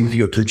like same if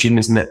you go to the gym,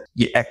 isn't it?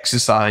 You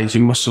exercise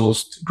your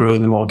muscles to grow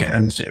them or get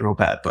them fitter or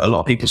better. But a lot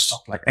of people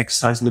stop like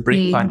exercising the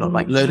break by not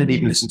like learning,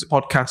 even listen to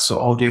podcasts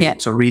or audio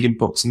books or reading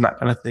books and that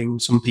kind of thing.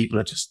 Some people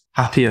are just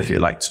happy, I feel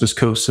like, to just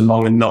coast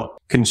along and not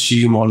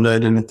consume or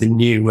learn anything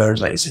new.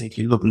 Whereas like I say, if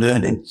you love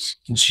learning,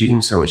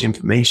 consuming so much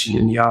information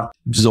and you're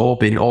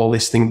absorbing all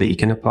this thing that you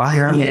can apply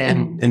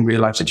in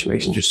real life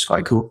situations, which is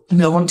quite cool.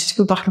 And I wanted to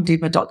go back and do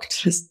my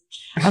doctor's.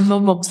 And my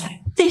mum was like,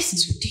 this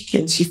is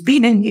ridiculous. You've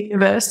been in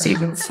university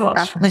before,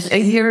 like a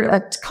year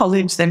at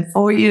college, then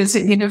 4 years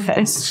at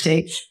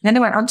university. And then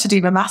I went on to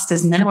do my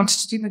master's and then I wanted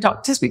to do my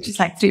doctor's, which is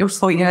like 3 or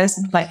 4 years.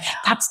 And I'm like,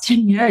 that's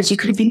 10 years. You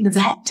could have been the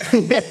vet.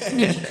 You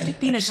could have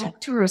been a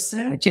doctor or a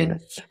surgeon.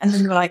 And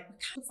then they were like,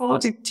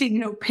 afford to,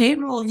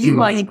 payroll you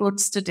while you go and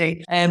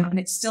study. And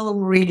it's still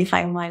really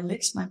high on my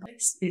list. My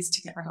list is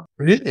to get my doctor.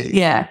 Really?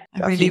 Yeah.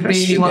 I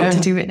really want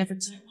to do it. And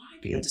everyone's like,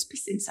 I'll just be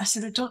I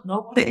said, I don't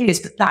know what it is,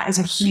 but that is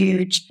a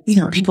huge,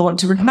 people want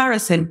to run a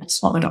marathon. That's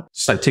what we're not.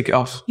 Just like tick it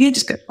off. You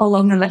just get all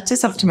long the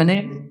letters after my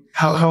name.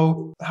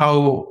 How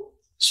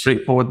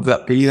straightforward would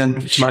that be then?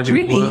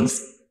 Really?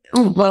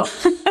 Oh, well,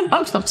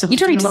 you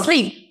don't need to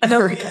sleep. I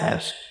know.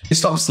 You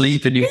stop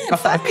sleeping. Yeah,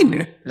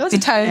 fine. Lots of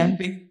time.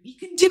 You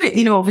can do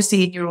it,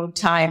 obviously in your own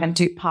time and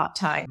do it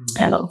part-time.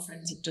 A lot of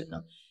friends have done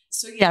that.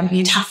 So yeah,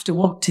 you'd have to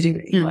want to do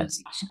it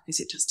because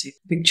it does take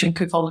a big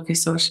chunk of all of your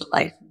social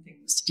life and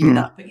things to do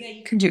that. But yeah,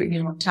 you can do it in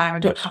your own time. I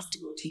don't have to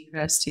go to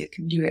university. I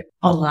can do it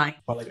online.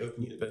 Or like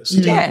open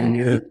university.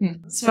 Yeah.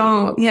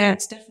 So yeah,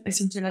 it's definitely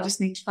something I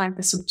just need to find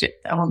the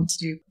subject that I want to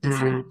do.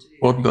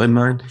 What have you got in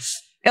mind?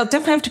 It'll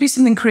definitely have to be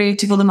something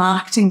creative on the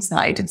marketing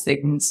side of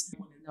things.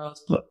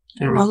 But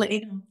I'll let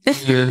you know.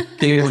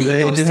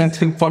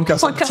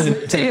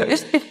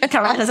 Podcast.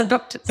 Carol has a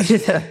doctor.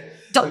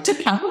 Dr.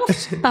 Carol.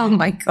 Oh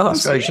my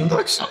gosh.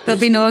 There'll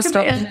be no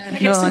stop. That's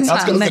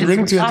got the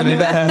ring to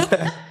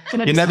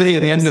it. You never hear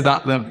the end of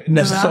that though.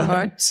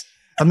 Never.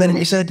 And then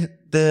you said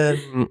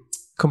the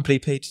company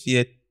paid for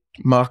your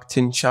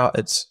marketing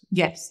chartered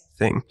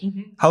thing.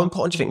 How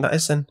important do you think that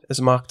is then as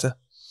a marketer?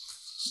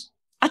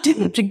 I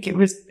didn't think it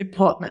was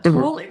important at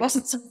all. It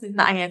wasn't something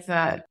that I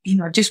ever,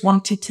 just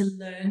wanted to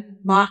learn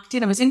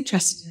marketing. I was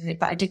interested in it,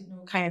 but I didn't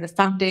know kind of the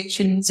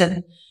foundations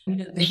and,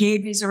 the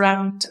behaviours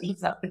around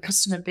that, the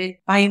customer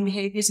buying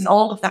behaviours and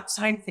all of that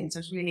side of things I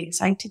was really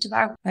excited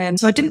about.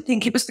 So I didn't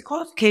think it was the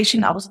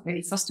qualification I wasn't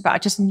really fussed about. I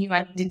just knew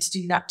I needed to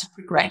do that to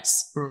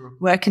progress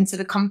working to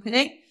the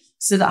company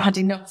so that I had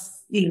enough,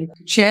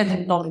 could share the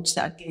knowledge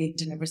that I'd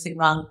gained and everything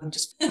rather than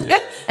just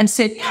and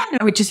said,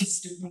 it just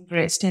is doing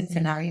great strength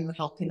in our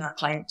helping our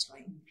clients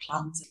writing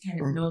plans. I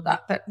kind of know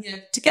that. But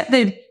to get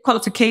the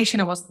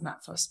qualification, I wasn't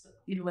that fussed. But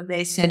when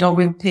they said,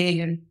 we'll pay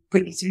you and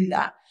put you through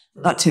that,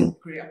 that's a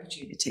great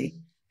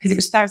opportunity. Because it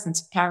was thousands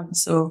of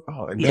pounds. So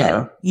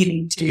you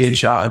need to be a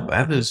chartered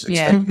whatever's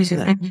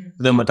expensive.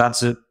 Then my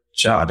dad's a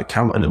chartered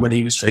accountant, and when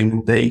he was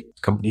training, the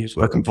company he was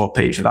working for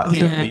paid for that.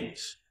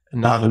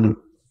 And I haven't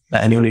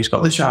met anyone who's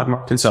got the chartered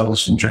marketing, so I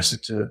was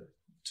interested to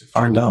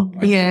find out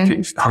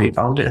how you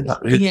found it and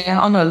that really.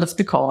 Yeah, I loved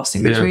the course.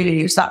 It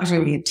was that was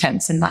really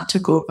intense and that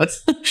took over.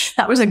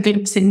 That was a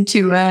glimpse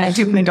into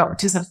doing my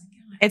doctors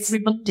every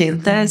Monday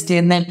and Thursday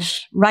and then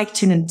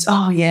writing and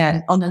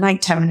on the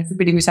night time when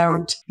everybody was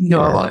out,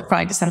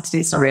 Friday,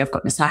 Saturday, sorry, I've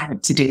got an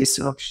assignment to do.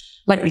 So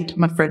like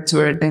my friends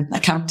were the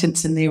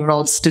accountants and they were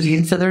all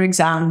studying for their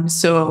exams.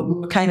 So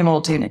we were kind of all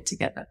doing it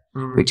together,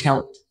 which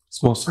helped.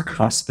 Small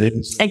sacrifice,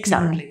 things.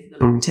 Exactly.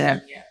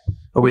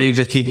 What were you,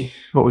 Vicky?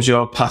 What was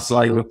your path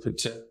like up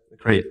into the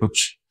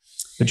CreativeHutch?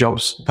 The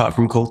jobs, apart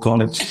from cold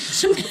calling?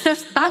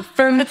 Apart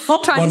from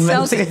trying to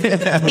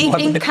sell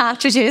eating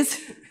cartridges.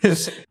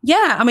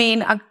 Yeah, I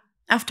mean,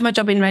 after my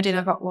job in Reading,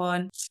 I got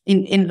one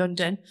in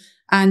London.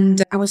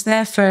 And I was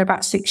there for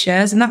about 6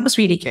 years, and that was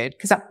really good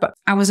because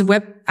I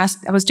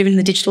was doing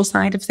the digital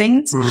side of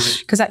things.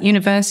 Because at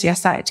university, I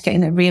started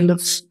getting a real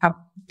love. I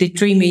did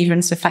Dreamweaver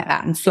and stuff like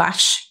that, and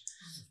Flash.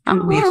 I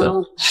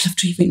love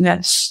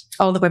Dreamweaver.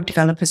 All the web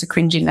developers are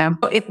cringing now.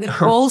 But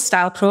they're all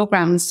style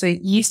programs. So you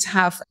used to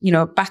have,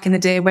 back in the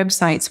day,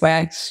 websites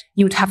where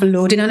you would have a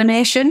loading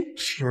animation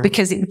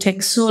because it would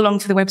take so long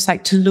for the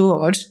website to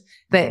load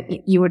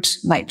that you would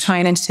try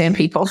and entertain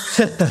people.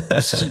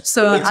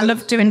 So I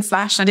loved doing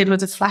Flash. I did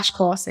loads of Flash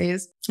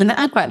courses and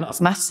I had quite a lot of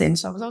maths in.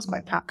 So I was always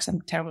quite proud because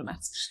I'm terrible at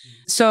maths.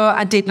 So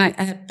I did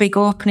a big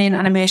opening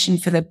animation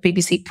for the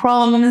BBC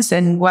Proms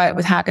and worked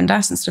with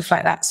Häagen-Dazs and stuff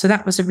like that. So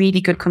that was a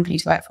really good company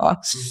to work for.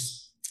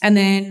 And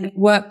then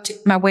worked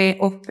my way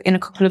up in a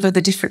couple of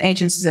other different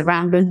agencies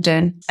around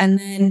London. And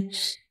then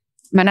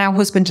my now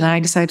husband and I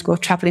decided to go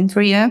travelling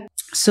for a year.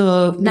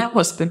 So now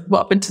husband,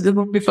 what happened to the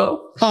one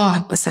before?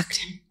 I was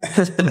acting.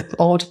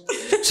 Odd.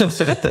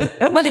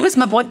 Well, it was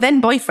my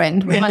then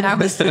boyfriend. My now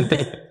husband.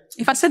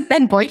 If I said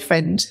then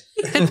boyfriend.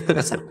 I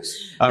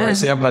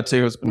I've had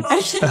 2 husbands. I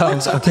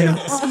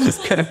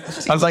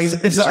was like,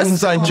 is that an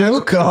inside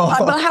joke? Or?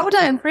 Well, how would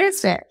I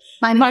embrace it?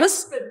 My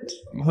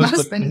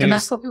husband. And I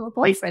thought we were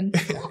boyfriend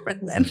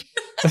then.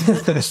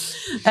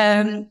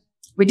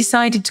 we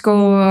decided to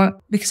go,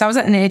 because I was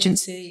at an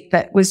agency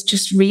that was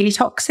just really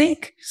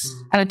toxic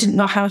and I didn't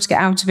know how to get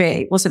out of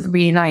it. It wasn't a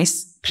really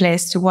nice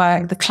place to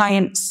work. The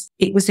clients,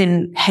 it was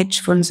in hedge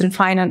funds and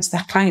finance.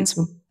 The clients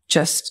were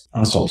just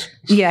assholes.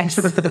 Yeah.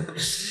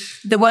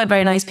 They weren't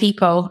very nice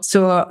people.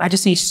 So I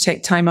just needed to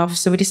take time off.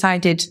 So we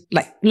decided,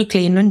 like,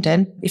 luckily in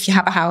London, if you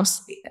have a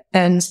house, it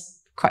earns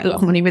quite a lot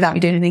of money without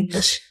you doing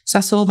anything. So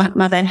I sold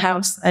my then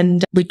house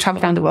and we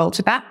travelled around the world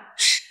with that.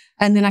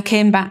 And then I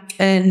came back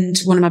and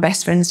one of my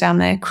best friends down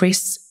there,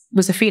 Chris,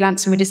 was a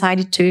freelancer and we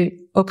decided to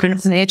open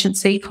up an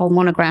agency called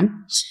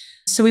Monogram.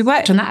 So we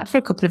worked on that for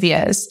a couple of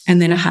years.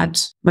 And then I had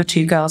my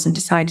 2 girls and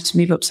decided to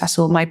move up. So I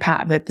sold my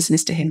part of the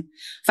business to him,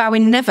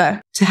 vowing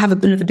never to have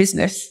another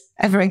business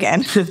ever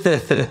again.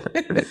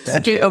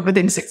 Straight up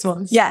within 6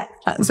 months. Yeah,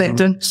 that's it,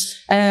 done.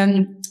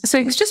 So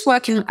it was just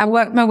working. I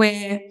worked my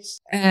way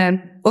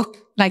up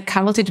like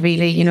Carol did,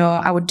 really. You know,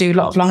 I would do a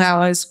lot of long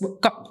hours,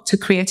 got to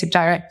creative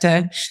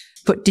director,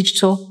 but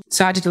digital.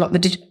 So I did a lot of the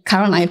digital.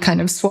 Carol and I kind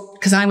of swapped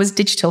because I was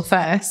digital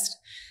first.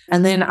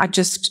 And then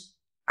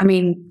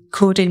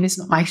coding is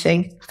not my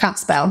thing. I can't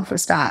spell for a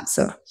start.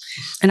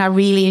 And I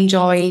really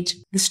enjoyed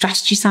the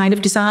strategy side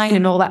of design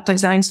and all that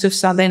design stuff.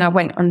 So then I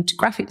went on to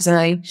graphic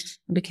design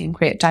and became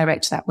creative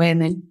director that way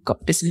and then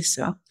got business.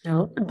 So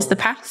that was the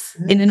path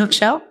in a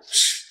nutshell.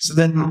 So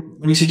then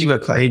when you said you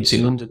worked at an agency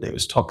in London, it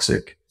was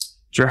toxic.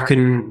 Do you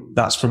reckon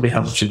that's probably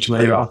how much you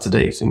where you are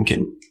today,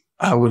 thinking,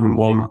 I wouldn't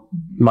want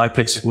my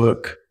place of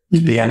work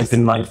to be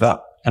anything like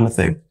that kind of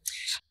thing?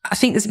 I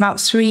think there's about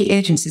 3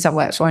 agencies I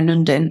worked for in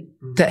London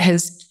that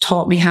has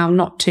taught me how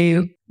not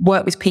to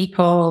work with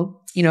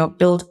people, you know,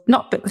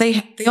 but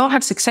they all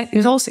had success. It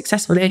was all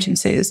successful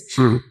agencies.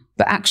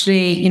 But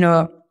actually, you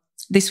know,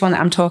 this one that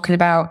I'm talking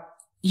about,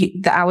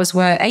 the hours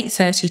were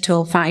 8:30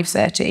 till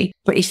 5:30.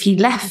 But if you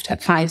left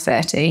at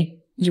 5:30,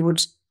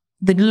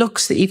 the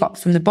looks that you got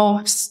from the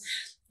boss,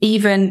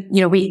 even,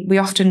 you know, we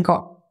often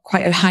got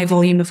quite a high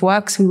volume of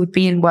work. So we would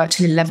be in work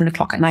till 11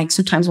 o'clock at night,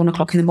 sometimes 1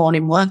 o'clock in the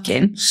morning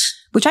working,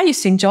 which I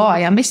used to enjoy.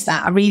 I miss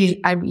that.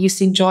 I used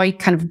to enjoy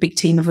kind of a big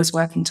team of us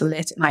working till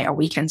late at night or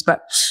weekends.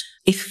 But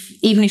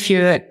even if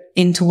you're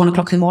into 1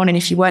 o'clock in the morning,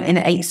 if you weren't in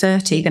at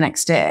 8:30 the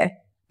next day,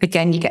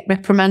 again, you get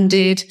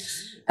reprimanded.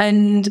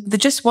 And there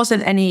just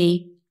wasn't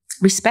any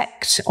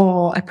respect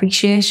or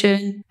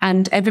appreciation.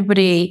 And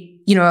everybody,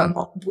 you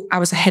know, I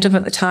was a head of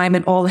at the time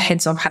and all the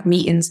heads of had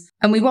meetings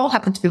and we all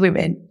happened to be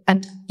women.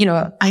 And, you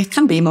know, I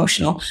can be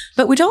emotional,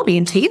 but we'd all be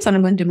in tears on a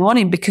Monday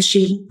morning because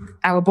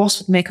our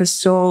boss would make us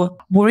so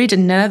worried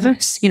and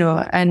nervous, you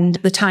know. And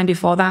the time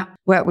before that,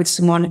 worked with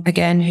someone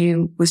again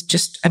who was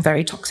just a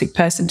very toxic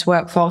person to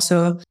work for.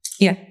 So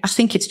yeah, I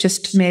think it's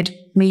just made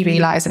me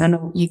realise, and I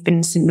know you've been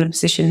in similar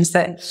positions,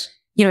 that,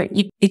 you know,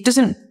 it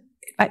doesn't,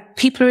 like,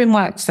 people are in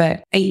work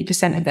for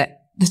 80% of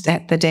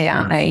the day,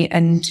 aren't they?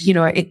 And, you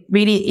know, it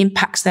really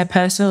impacts their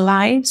personal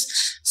lives.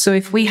 So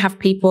if we have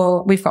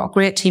people, we've got a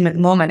great team at the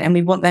moment and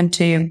we want them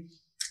to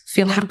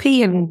feel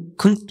happy and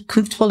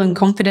comfortable and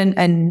confident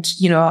and,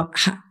 you know,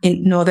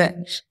 know that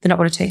they're not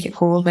going to take it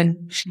home, and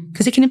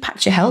because it can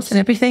impact your health and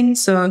everything.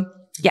 So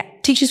yeah,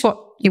 teach us what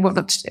you want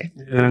them to do.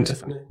 Yeah,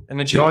 definitely. And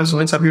did you always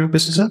want to have your own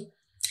business then?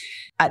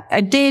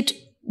 I did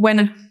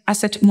when I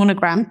set up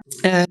Monogram,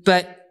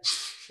 but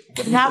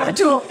now I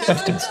don't.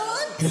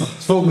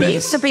 It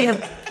used to be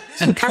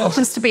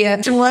happens to be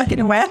work in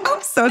a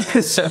warehouse. So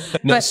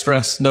no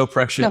stress, no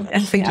pressure. No, I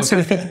think that's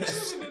what We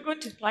were going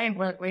to client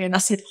work way and I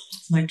said, oh,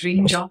 that's my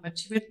dream job. And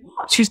she went,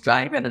 what? She's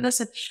driving. And I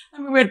said,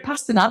 and we went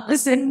past an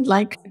Atlas in,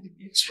 like, I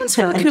just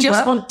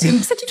want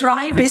to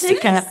drive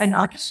it. And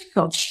I just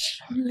got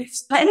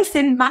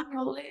anything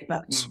manual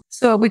labour.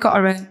 So we got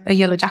her a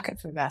yellow jacket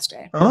for her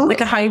birthday. Oh.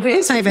 Like a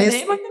high-vis.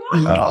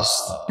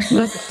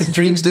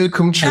 Dreams do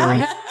come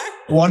true.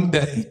 One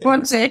day.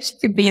 One day she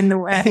could be in the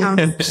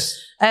warehouse.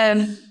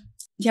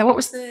 Yeah, what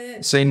was the...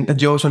 Saying,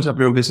 did you always want to have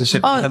your own business?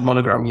 Had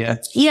Monogram, yeah.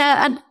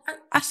 Yeah, and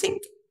I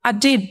think I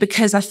did,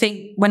 because I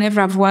think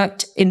whenever I've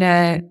worked in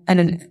a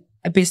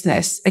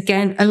business,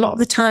 again, a lot of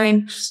the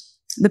time,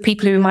 the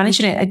people who are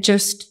managing it are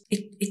just,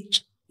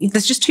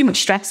 there's just too much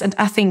stress. And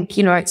I think,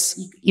 you know,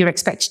 you're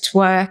expected to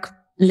work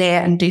late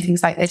and do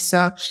things like this.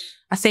 So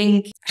I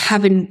think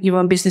having your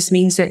own business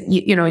means that,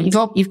 you know,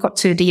 you've got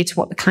to adhere to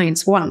what the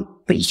clients want,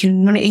 but you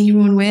can run it in your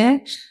own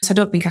way. So I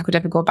don't think I could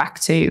ever go back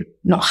to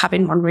not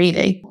having one,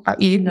 really,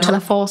 about you, until I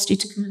forced you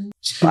to come in.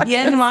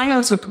 Yeah, no, I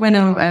also, when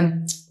I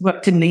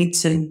worked in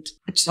Leeds, and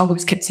I just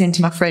always kept saying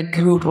to my friend,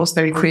 who was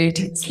very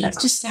creative,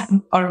 let's just set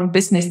our own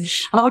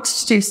business. I wanted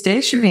to do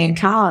stationery and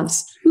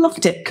cards.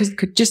 Loved it because I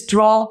could just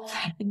draw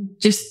and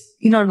just,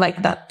 you know,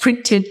 like that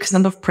printed, because I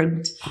love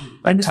print.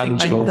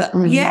 Tangible. Like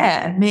that,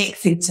 yeah, make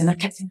things. And I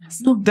kept saying,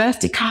 there's no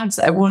birthday cards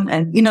that I want.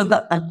 And, you know,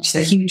 that's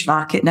a huge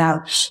market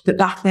now. But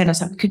back then I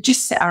was like, we could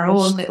just set our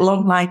own little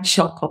online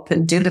shop up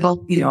and do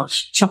little, you know,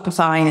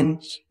 Shopify.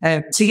 And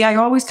so, yeah, I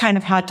always kind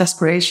of had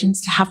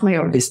aspirations to have my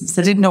own business.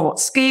 I didn't know what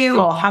scale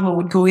or how I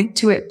would go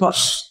into it, but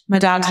my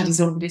dad had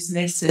his own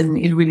business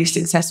and a really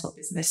successful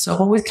business. So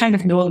I've always kind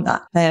of known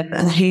that. And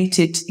I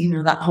hated, you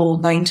know, that whole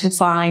 9 to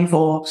 5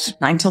 or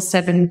 9 till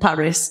 7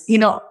 Paris. you're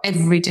not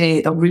every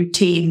day, the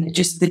routine,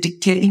 just the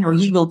dictate,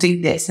 you will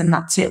do this and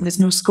that's it. There's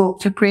no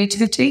scope for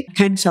creativity. I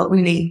kind of felt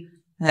really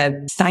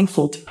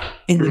stifled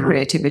in the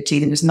creativity.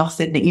 There was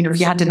nothing that, if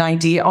you had an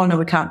idea, oh no,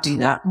 we can't do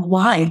that.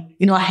 Why?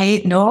 I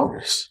hate no.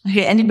 I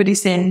hate anybody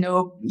saying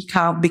no, you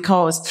can't,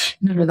 because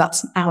no,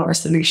 that's our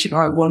solution,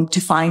 or I want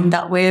to find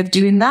that way of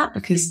doing that.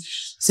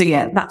 Because, so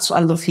yeah, that's what I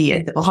love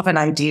here, that we'll have an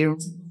idea.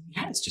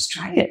 Yeah, let's just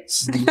try it.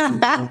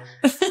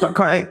 Got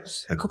quite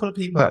a couple of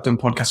people that have done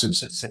podcasts and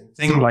said the same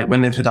thing, like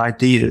when they've had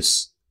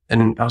ideas.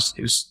 And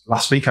it was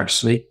last week,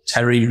 actually,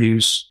 Terry,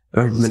 who's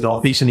from the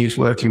Northeast, and he was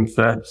working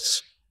for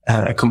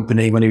a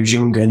company when he was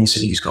younger, and he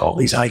said he's got all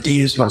these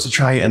ideas, he wants to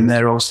try it, and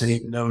they're all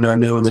saying no,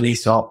 and then he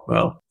thought,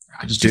 well,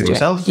 I could just do it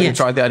myself. And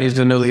try the ideas,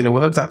 don't know they're going to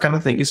work, that kind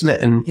of thing, isn't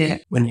it?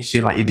 And when you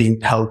feel like you're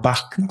being held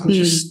back,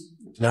 just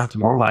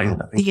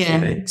demoralising, I think.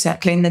 Yeah,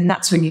 exactly. And then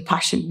that's when your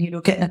passion,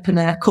 getting up in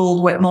a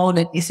cold, wet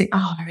morning, you think,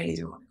 oh, I really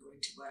don't want to go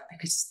into work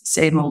because it's the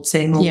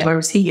same old. Yeah.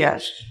 Whereas here,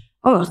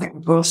 I think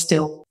we're both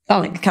still,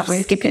 I can't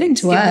wait to get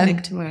into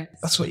work.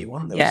 That's what you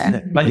want, though, isn't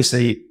it? Like you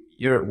say,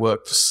 you're at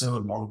work for so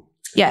long.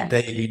 Yeah. Your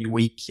day, your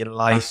week, your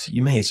life,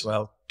 you may as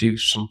well do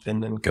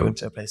something and go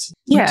into a place.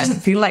 Yeah. It doesn't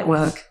feel like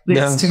work.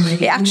 No. To me.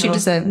 It actually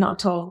doesn't,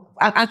 not at all.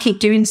 I'll keep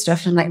doing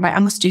stuff and right, I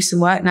must do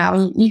some work now.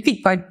 And you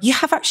keep going, you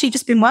have actually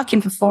just been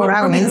working for 4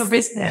 hours. Running a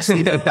business.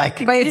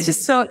 But it's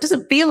just so, it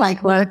doesn't feel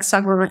like work. So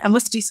I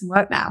must do some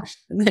work now.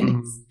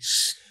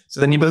 So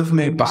then you both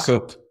moved back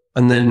up.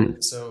 And then,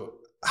 so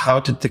how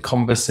did the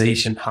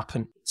conversation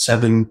happen?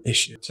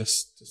 7-ish to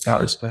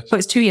start this place. But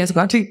it's 2 years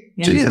ago. 2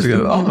 years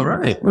ago. Oh,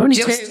 right. We're only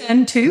just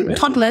turned 2. Really?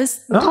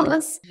 Toddlers. Oh.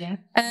 Toddlers. Yeah.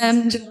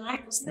 July,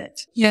 wasn't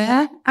it?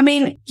 Yeah. I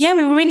mean, we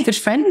were really good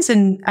friends,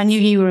 and I knew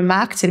you were in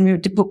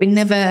marketing, but we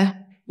never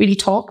really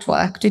talked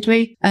work, did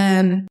we?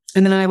 And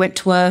then I went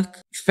to work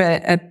for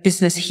a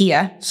business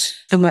here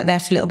and worked there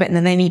for a little bit, and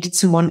then they needed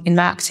someone in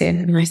marketing.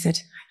 And I said,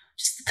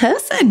 just the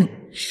person.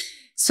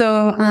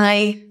 So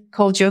I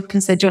called you up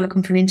and said, do you want to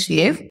come for an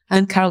interview?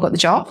 And Carol got the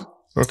job.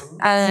 Okay.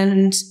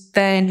 And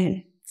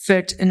then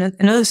for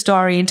another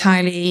story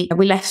entirely,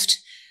 we left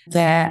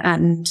there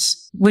and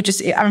I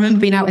remember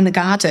being out in the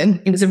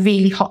garden. It was a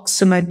really hot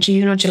summer,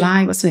 June or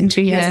July, wasn't it?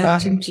 2 years ago.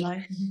 June,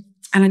 July.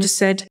 And I just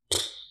said,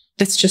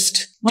 let's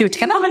just do it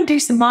together. Come and do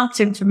some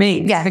marketing for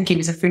me. Yeah, I think it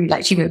was a free,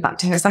 she went back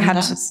to her. I had a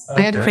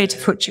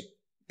CreativeHutch,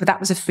 but that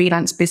was a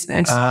freelance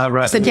business.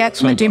 Right. I said,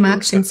 come and do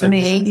marketing for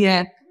me.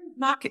 Yeah.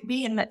 Market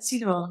me and let's,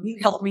 you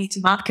help me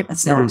to market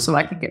myself so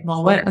I can get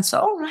more work. And so,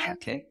 all right,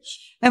 okay.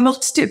 And we'll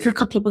just do it for a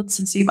couple of months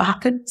and see what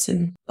happens.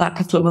 And that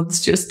couple of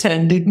months just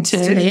turned into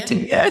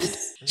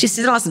She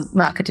said, I wasn't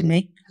marketing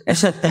me.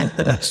 That's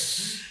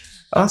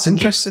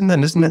interesting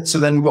then, isn't it? So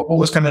then what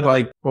was kind of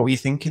like, what were you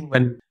thinking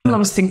when? Well, I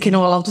was thinking,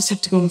 I'll just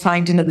have to go and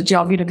find another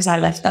job, because I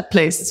left that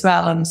place as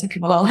well. And I was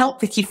thinking, I'll help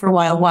Vicky for a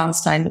while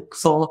whilst I look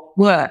for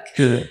work.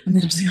 Yeah. And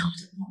then I was thinking,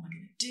 what am I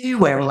going to do?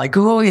 Where will I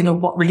go?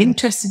 What we're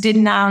interested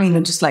in now?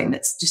 Just like,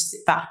 let's just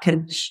sit back.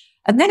 And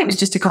then it was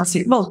just a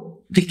constant,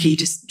 Vicky,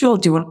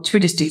 Joel, should we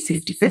just do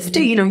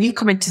 50-50? You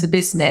come into the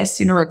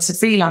business, it's a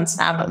freelance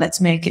now, but let's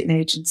make it an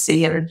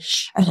agency and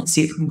let's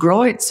see if we can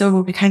grow it.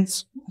 So we kind of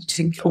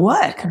think for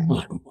work and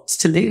what's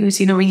to lose?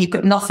 When you've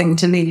got nothing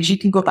to lose, you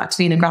can go back to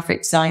being a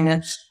graphic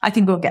designer. I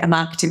can go get a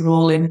marketing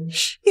role in,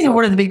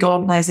 one of the big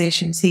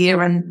organizations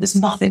here, and there's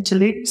nothing to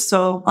lose.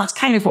 So that's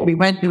kind of what we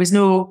went. There was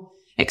no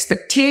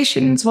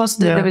expectations,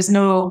 wasn't there? There was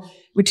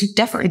which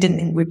definitely didn't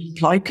think we'd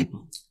employ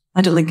people.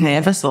 I don't think I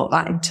ever thought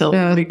that until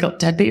we got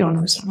Debbie on.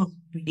 I was like,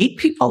 we need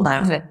people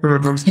now.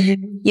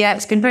 Yeah,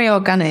 it's been very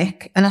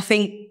organic. And I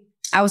think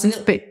I was a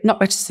little bit not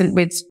reticent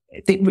with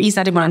the reason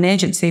I didn't want an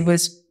agency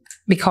was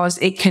because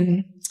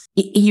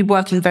you're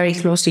working very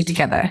closely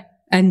together.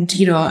 And,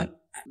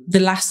 the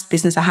last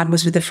business I had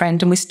was with a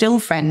friend and we're still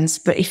friends.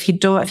 But if you're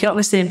not on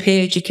the same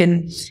page, you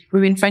can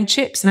ruin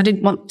friendships. And I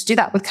didn't want to do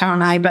that with Carol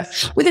and I.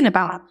 But within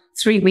about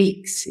 3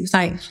 weeks, it was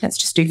like, let's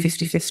just do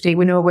 50-50.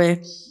 We know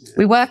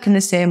we work in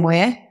the same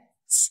way,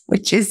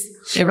 which is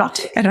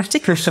erratic.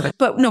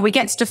 But no, we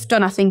get stuff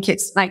done. I think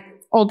it's like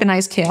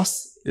organized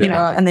chaos,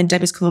 and then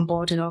Debbie's come on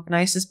board and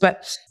organizes.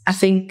 But I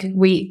think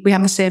we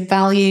have the same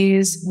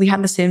values. We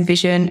have the same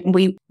vision.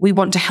 We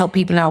want to help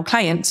people and our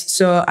clients.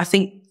 So I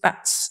think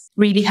that's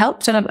really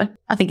helped. And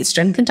I think it's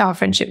strengthened our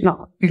friendship.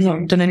 We've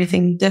not done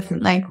anything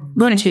differently.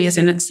 We're only 2 years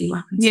in and see what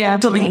happens. Yeah, I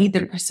don't think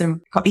either of us have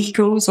got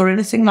egos or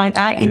anything like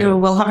that.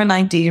 We'll have an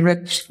idea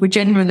and we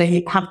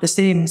generally have the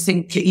same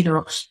thing,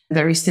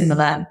 very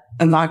similar.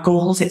 And our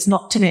goals, it's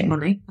not to make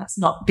money. That's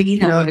not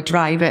being able to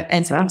drive it.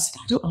 And so I said,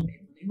 I don't want to make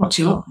money. What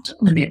do you want?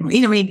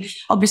 I mean,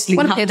 obviously, we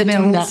want to pay the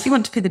bills. You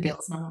want to pay the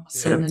bills,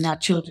 and our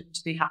children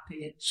to be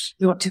happy.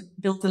 We want to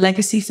build the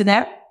legacy for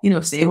them.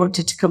 If they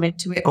wanted to come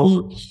into it,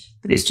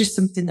 but it's just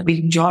something that we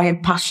enjoy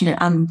and passionate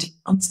and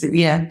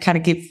honestly, kind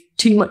of give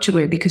too much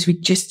away because we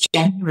just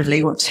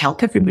generally want to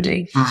help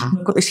everybody. Mm-hmm.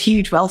 We've got this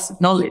huge wealth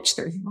of knowledge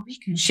that we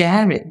can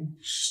share it.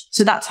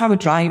 So that's our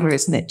driver,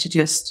 isn't it? To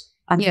just.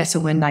 And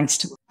somewhere nice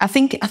to. I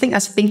think if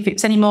it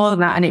was any more than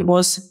that, and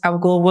our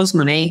goal was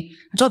money,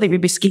 I don't think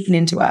we'd be skipping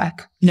into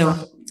work.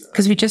 No,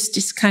 because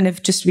it's kind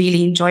of just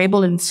really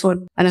enjoyable and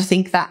fun. And I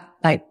think that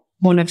like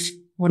one of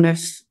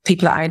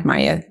people that I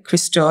admire,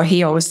 Christo,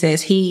 he always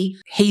says he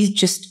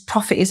just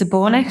profit is a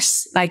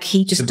bonus. Like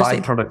he just it's a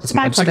byproduct. It's a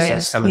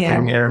byproduct kind of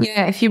thing.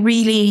 Yeah. If you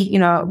really,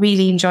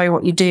 really enjoy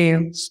what you do,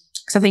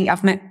 because I think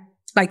I've met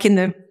like in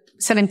the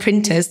selling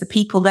printers, the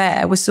people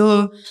there were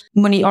so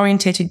money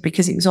orientated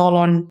because it was all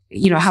on,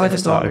 however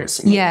long.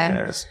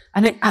 Yeah.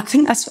 And I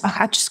think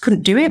I just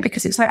couldn't do it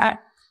because it's like,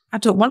 I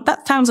don't want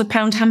that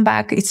 £1,000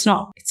 handbag. It's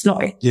not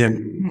it. Yeah.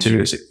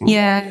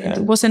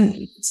 It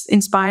wasn't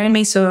inspiring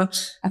me. So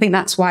I think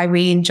that's why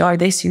we enjoy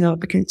this,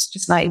 because it's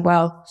just like,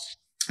 well,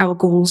 our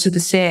goals are the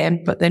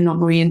same, but they're not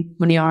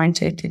money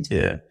orientated.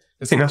 Yeah.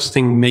 I think that's the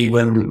thing with me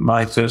when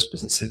my first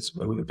businesses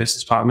were with a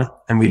business partner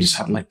and we just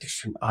had like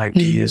different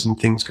ideas and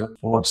things going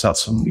forward. So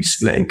that's when we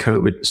split in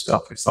COVID and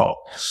stuff. We thought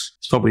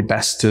it's probably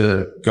best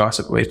to go our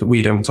separate ways, but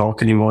we don't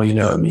talk anymore, you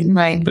know what I mean?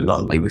 Right. But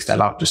not like we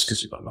fell out just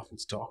because we've got nothing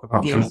to talk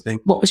about kind of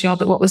thing. What was your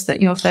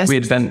first? We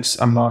had events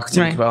and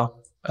marketing as well.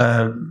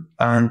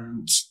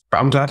 But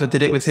I'm glad I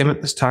did it with him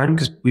at this time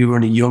because we were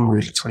only young,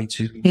 really,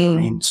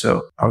 22.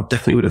 So I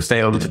definitely would have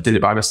failed if I did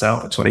it by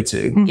myself at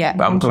 22. Yeah.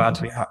 But I'm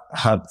glad we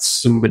had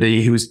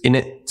somebody who was in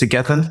it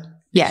together.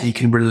 Yeah. So you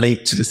can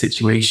relate to the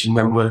situation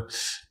when we're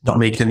not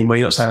making any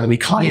money, not signing any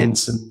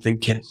clients and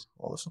thinking,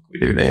 what the fuck are we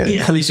doing here?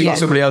 Yeah. At least you've got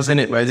somebody else in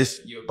it, whereas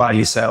if you're by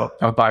yourself,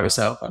 I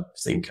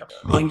think.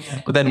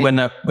 But then when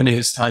it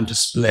was time to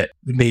split,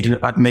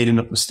 I'd made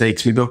enough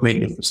mistakes. We both made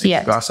enough mistakes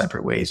to go our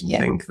separate ways and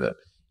think that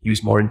he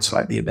was more into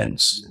like the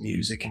events and the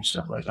music and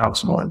stuff like that. I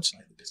was more into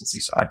like the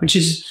businessy side, which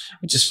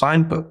is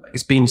fine, but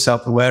it's being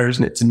self-aware,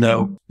 isn't it? To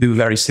know we were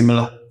very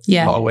similar in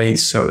a lot of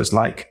ways. So it was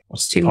like,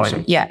 what's the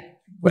point? Yeah.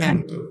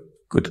 When we're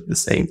good at the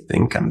same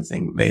thing kind of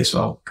thing, may as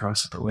well go our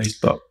separate ways.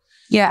 But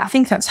yeah, I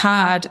think that's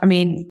hard. I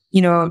mean,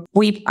 I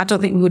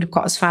don't think we would have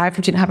got as far if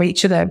we didn't have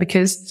each other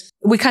because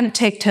we kind of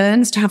take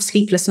turns to have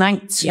sleepless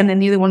nights. And then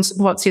the other one's,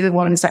 what's the other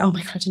one? And it's like, oh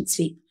my God, I didn't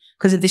sleep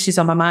because this is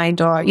on my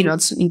mind or,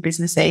 something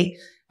businessy.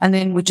 And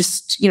then we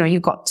just,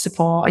 you've got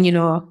support and, you've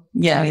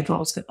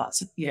always got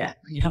that. Yeah.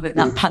 You have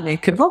that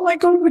panic of, oh my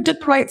God, we did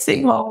the right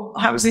thing. Or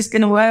how is this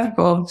going to work?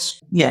 Or,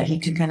 you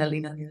can kind of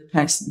lean on the other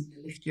person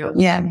and lift you up.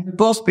 Yeah. We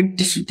both bring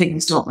different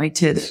things, don't we,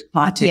 to the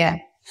party? Yeah.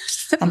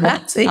 And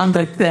that's it. And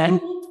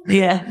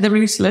the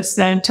ruthless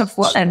and tough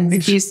one. And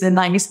if he's the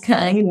nice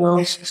kind,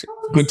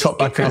 good top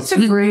back. It's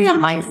free.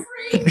 I'm like,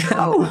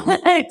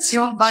 it's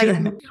your bike.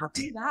 Can't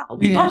do that. I'll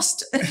be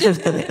lost.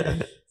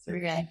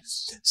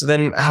 So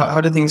then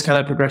how did things kind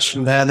of progress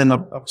from there? Then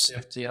obviously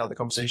after you had the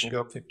conversation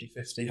go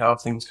 50-50, how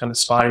have things kind of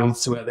spiraled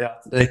to where they are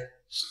today?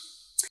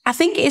 I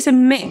think it is a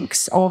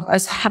mix of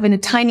us having a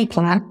tiny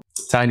plan.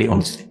 Tiny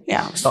one.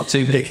 Yeah. It's not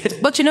too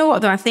big. But you know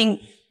what though? I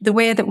think the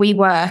way that we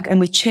work and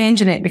we're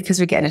changing it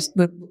because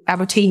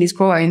our team is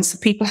growing. So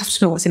people have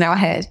to know what's in our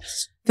head.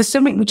 For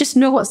something, we just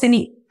know what's in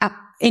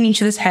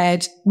each other's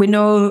head. We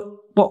know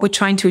what we're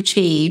trying to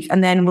achieve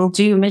and then we'll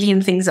do a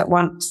million things at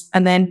once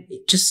and then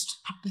it just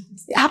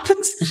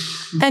happens.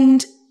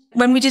 And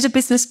when we did a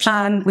business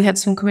plan, we had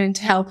someone come in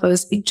to help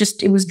us.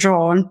 It was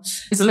drawn.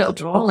 It's a little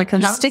drawn, like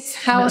a stick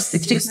house,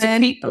 60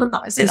 people.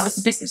 That's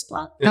a business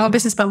plan. Our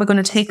business plan, we're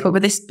going to take over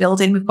this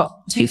building. We've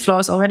got 2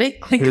 floors already.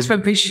 I think it's for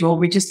visual.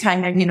 We just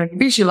kind of,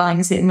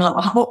 visualize it and we're like,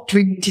 well, what do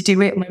we need to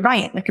do it? And we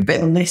write like a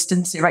bit of a list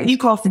and say, right, you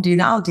go off and do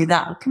that. I'll do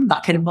that. I'll come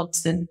back in a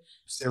month and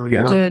and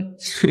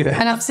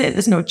that's it.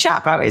 There's no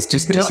chat about it. It's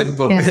just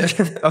simple. Yeah.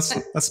 That's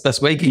the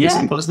best way.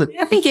 Simple, isn't it?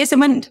 I think it is.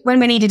 And when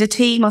we needed a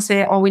team, I'll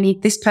say, we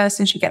need this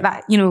person should get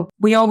that.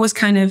 We always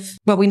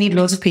we need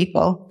loads of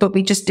people, but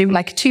we just do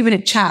like a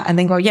 2-minute chat and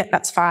then go, yeah,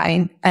 that's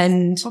fine.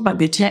 And what might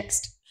be a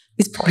text?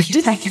 It's probably a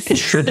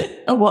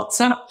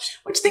WhatsApp.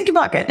 What do you think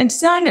about getting into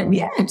design?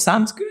 Yeah, it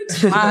sounds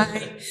good.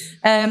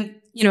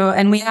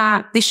 And we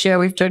are, this year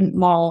we've done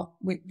more,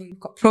 we've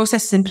got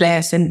processes in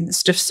place and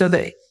stuff so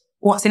that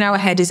what's in our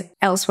head is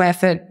elsewhere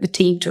for the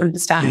team to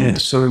understand. Yeah,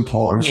 it's so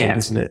important,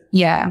 isn't it?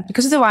 Yeah,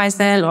 because otherwise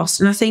they're lost.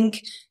 And I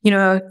think,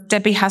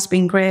 Debbie has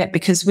been great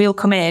because we'll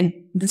come in.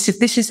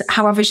 This is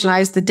how I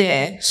visualize the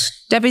day.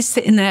 Debbie's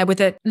sitting there with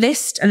a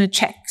list and a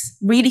checks,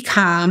 really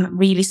calm,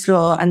 really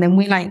slow. And then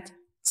we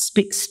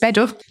sped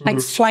up,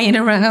 flying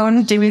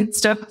around, doing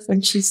stuff.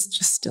 And she's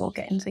just still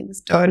getting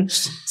things done.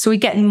 So we're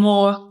getting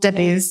more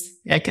Debbies.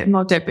 Yeah, getting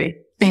more Debbie.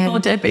 Be more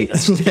Debbie. Be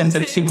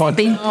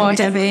more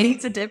Debbie.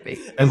 Needs a Debbie.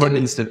 Everyone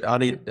needs to. I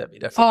need a Debbie,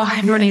 definitely. Oh,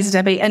 everyone needs a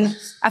Debbie. And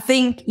I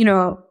think,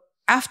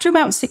 after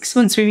about 6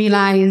 months, we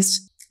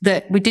realised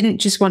that we didn't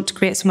just want to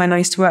create somewhere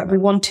nice to work.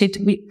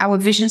 Our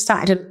vision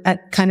started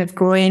at kind of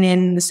growing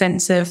in the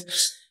sense of,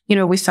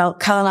 we felt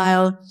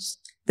Carlisle,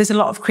 there's a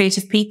lot of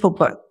creative people,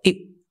 but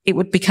it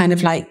would be kind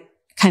of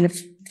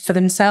for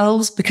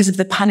themselves because of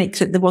the panic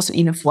that there wasn't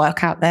enough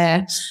work out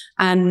there.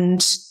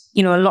 And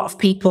a lot of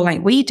people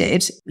like we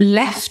did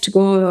left to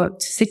go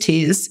to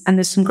cities and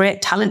there's some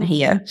great talent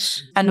here.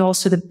 And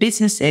also the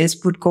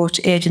businesses would go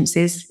to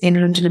agencies in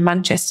London and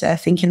Manchester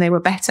thinking they were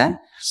better.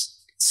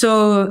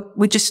 So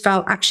we just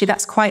felt actually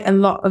that's quite a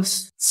lot of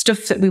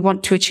stuff that we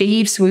want to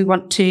achieve. So we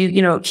want to,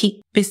 you know,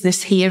 keep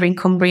business here in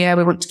Cumbria.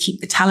 We want to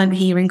keep the talent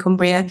here in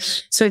Cumbria.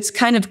 So it's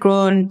kind of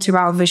grown to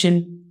our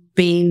vision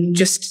being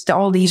just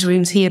all these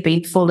rooms here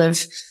being full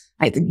of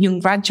like the young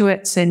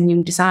graduates and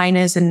young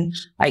designers and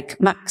like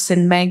Max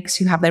and Megs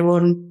who have their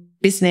own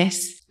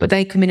business, but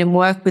they come in and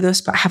work with us,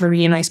 but have a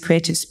really nice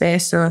creative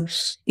space. So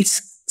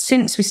it's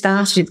since we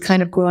started, it's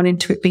kind of grown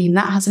into it being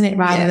that, hasn't it?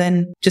 Rather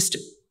than just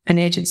an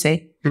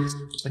agency.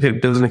 I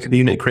think building a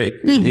community,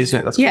 isn't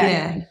it? That's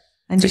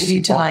and just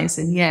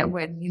utilising,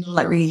 when, you know,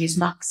 like we use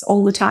Max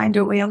all the time,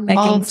 don't we, on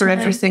Megan for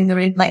everything they're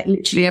in, like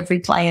literally every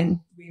client,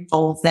 we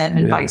involve them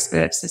and vice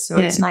versa. So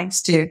it's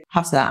nice to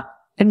have that.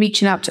 And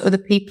reaching out to other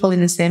people in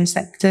the same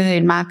sector,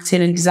 in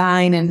marketing and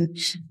design, and,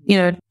 you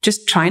know,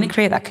 just trying to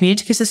create that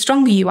community, because the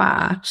stronger you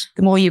are,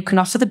 the more you can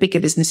offer the bigger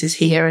businesses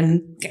here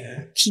and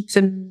keep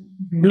them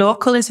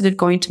local instead of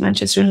going to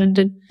Manchester and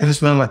London. And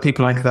as well, like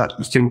people like that,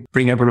 you can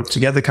bring everyone up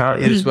together,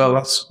 can't you, as well?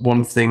 That's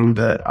one thing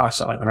that I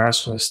saw when I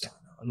was first starting.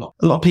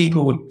 A lot of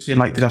people would feel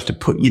like they'd have to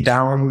put you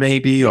down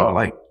maybe, or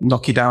like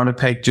knock you down a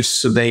peg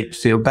just so they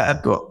feel better.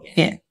 But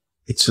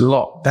it's a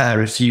lot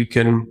better if you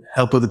can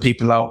help other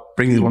people out,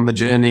 bring them on the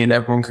journey, and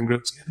everyone can grow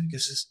together,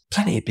 because there's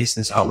plenty of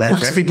business out there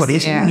for everybody,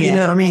 isn't there? You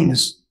know what I mean?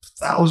 There's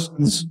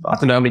thousands. I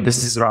don't know how many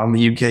businesses around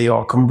the UK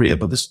or Cumbria,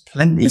 but there's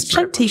plenty. There's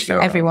plenty for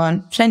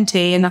everyone.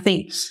 Plenty. And I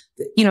think,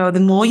 you know,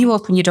 the more you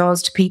open your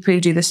doors to people who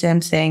do the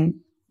same thing,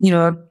 you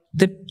know,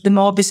 the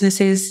more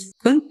businesses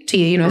come to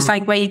you. You know, it's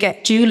like where you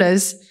get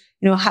jewellers,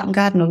 you know, Hatton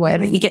Garden or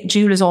wherever, you get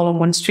jewellers all on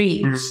one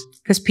street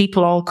because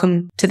people all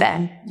come to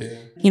them.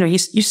 You know, you're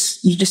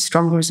just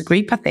stronger as a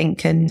group, I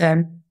think. And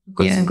we've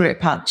got some great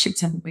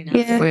partnerships, haven't we?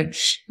 Now?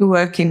 We're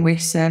working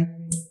with a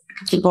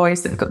couple of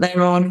boys that have got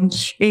their own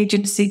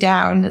agency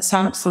down. That's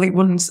absolutely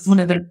one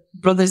of the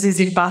brothers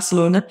is in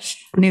Barcelona,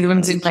 and the other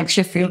one's in like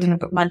Sheffield, and I've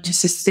got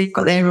Manchester. So they've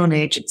got their own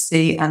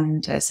agency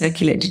and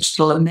Circulate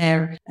Digital,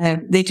 and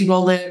they do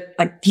all the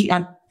like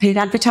paid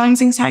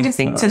advertising side of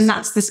things, and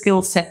that's the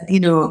skill set, you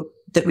know,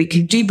 that we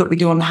can do, but we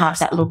don't have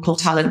that local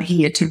talent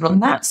here to run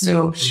that.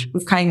 So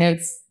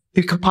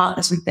we've got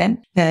partners with them.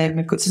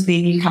 We've got somebody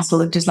in Newcastle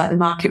that does like the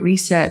market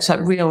research, like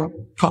real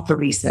proper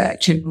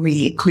research, and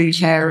we include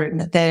her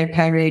in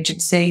their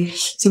agency.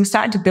 So we're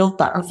starting to build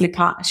that lovely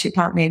partnership,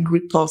 aren't we? A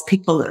group of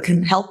people that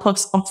can help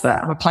us offer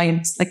our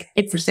clients like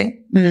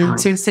everything.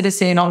 So instead of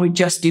saying, we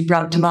just do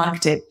brand and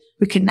marketing,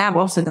 we can now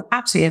offer them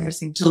absolutely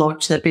everything to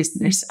launch their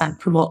business and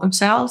promote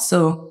themselves.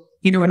 So,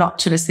 you know, we're not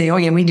trying to say,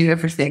 we do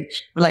everything.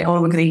 We're like, we're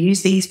going to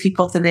use these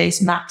people for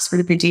this, Max for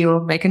the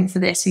video, Megan for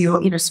this, so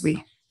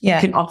we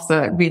can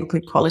offer real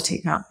good quality,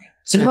 can't we?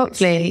 So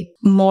hopefully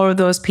more of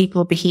those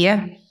people will be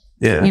here.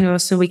 You know,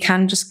 so we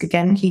can just,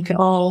 again, keep it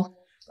all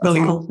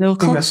local. I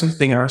think that's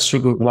something I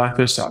struggle with when I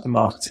first started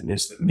marketing,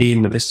 is that me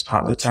and the business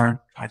partner at the time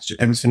had to do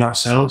everything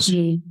ourselves.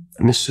 And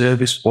the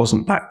service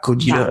wasn't that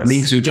good, you know what I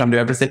mean? So we try to do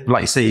everything.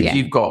 Like you say, if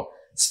you've got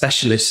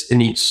specialists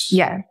in each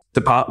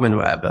department or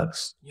whatever,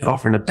 you're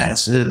offering a better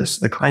service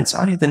to the clients,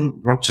 then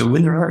you're on to a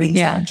winner, right?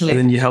 And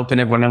then you're helping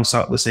everyone else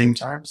out at the same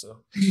time.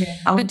 So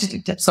I wanted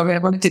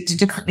it to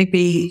definitely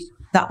be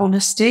that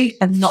honesty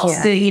and not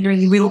say, you know,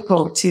 you will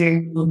go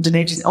to London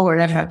agents or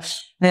whatever.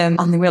 And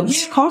they will,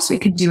 of course we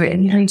can do it.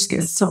 And you know, you just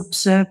get some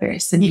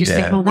service and you just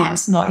think, well,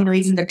 that's not, you know,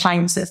 even the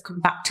clients that have come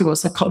back to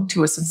us have come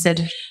to us and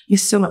said, you're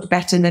so much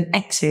better than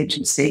X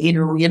agency. You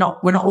know,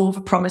 we're not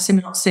over promising.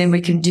 We're not saying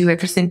we can do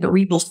everything, but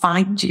we will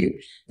find you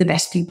the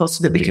best people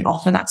so that we can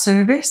offer that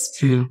service.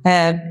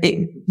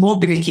 It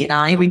won't be Vicky and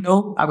I. We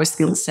know our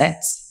skill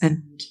sets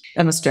and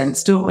our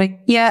strengths, don't we?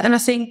 Yeah, and I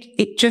think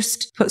it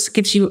just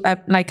gives you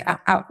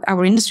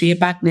our industry a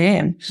bad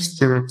name.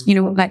 You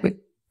know, like with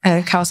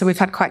Carl said, we've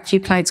had quite a few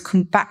clients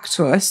come back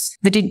to us.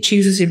 They didn't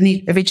choose us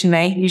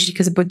originally, usually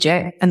because of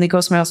budget, and they go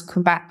somewhere else and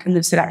come back and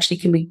they've said, actually,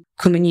 can we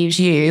come and use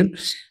you?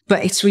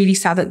 But it's really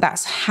sad that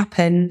that's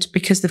happened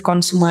because they've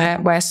gone somewhere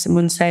where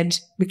someone said,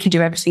 we can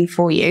do everything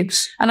for you.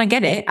 And I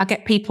get it. I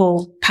get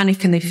people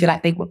panic and they feel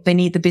like they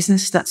need the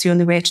business. That's the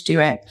only way to do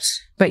it.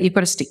 But you've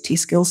got to stick to your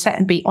skill set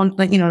and be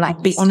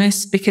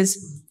honest,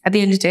 because at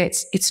the end of the day,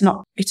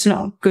 it's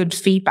not good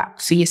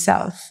feedback for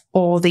yourself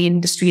or the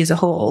industry as a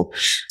whole.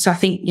 So I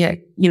think,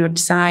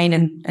 design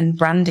and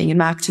branding and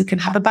marketing can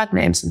have a bad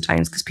name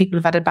sometimes because people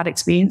have had a bad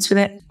experience with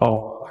it.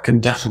 Oh, I can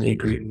definitely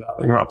agree with that.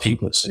 There are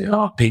people that say,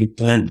 being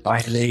burnt by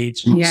an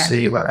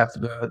agency,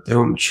 whatever,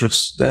 don't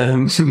trust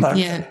them,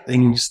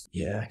 things.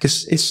 Yeah,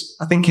 because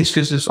I think it's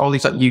because there's all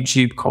these like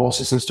YouTube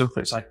courses and stuff,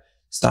 but it's like,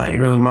 start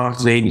your own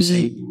marketing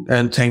agency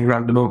and 10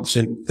 grand a month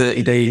in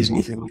 30 days, and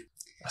you think,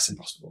 that's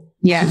impossible.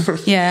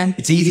 Yeah.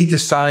 It's easy to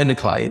sign a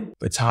client,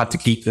 but it's hard to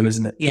keep them,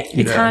 isn't it? Yeah.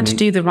 It's hard to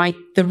do the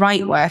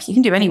right work. You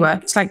can do any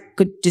work. It's like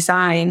good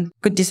design.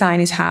 Good design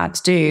is hard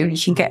to do. You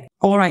can get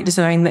all right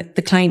design that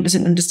the client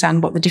doesn't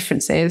understand what the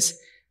difference is,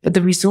 but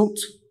the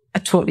results are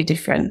totally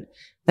different.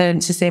 And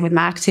it's the same with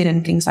marketing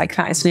and things like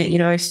that, isn't it? You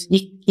know, if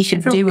you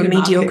should do a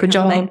mediocre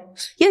job.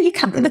 Yeah, you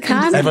can't. They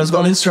can. Everyone's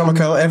got an Instagram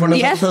account. Everyone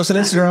has an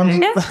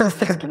Instagram.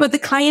 Yeah. But the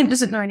client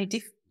doesn't know any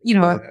different.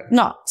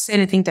 not say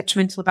anything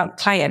detrimental about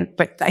the client,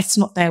 but it's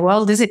not their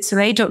world, is it? So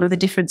they don't know the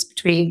difference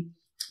between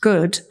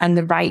good and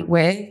the right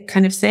way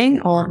kind of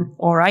thing, or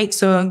all right.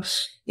 So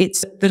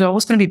they're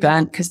always going to be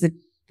burnt because they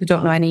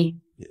don't know any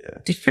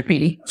different,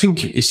 really. I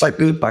think it's like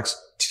going back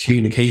to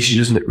communication,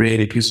 isn't it,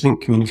 really? Because I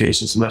think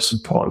communication is the most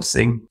important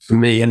thing for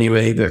me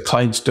anyway. That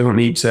clients don't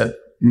need to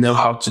know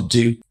how to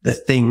do the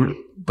thing,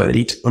 but they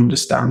need to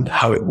understand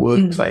how it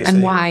works.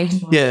 And why.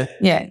 Yeah.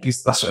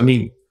 Because that's what I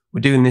mean. We're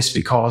doing this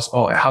because,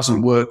 it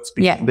hasn't worked.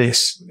 Because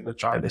this, we're going to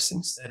try this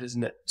instead,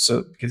 isn't it?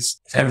 So,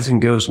 because if everything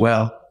goes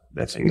well,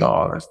 they think,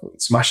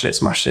 smash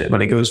it.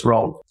 When it goes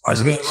wrong, why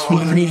is it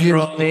going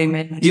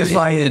wrong? You're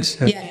fired.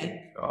 Yeah.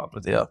 Oh,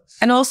 bloody hell.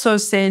 And also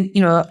saying,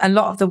 a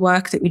lot of the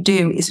work that we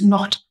do is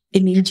not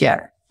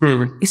immediate.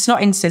 It's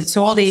not instant.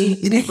 So all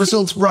the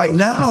results right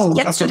now.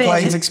 That's what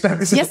clients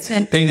expect.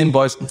 Yesterday. Paying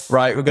invoice,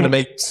 right? We're going to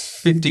make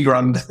 50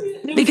 grand.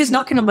 Because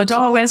knocking on the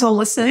door, where's all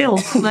the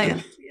sales? Like,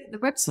 the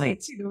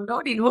website,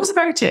 nobody knows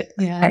about it.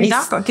 Yeah. And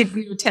now I've got to give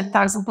you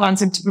 10,000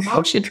 plans into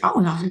promotion.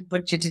 Oh, no, I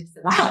budgeted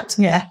for that.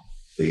 Yeah.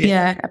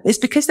 It's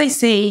because they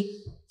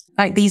see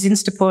like these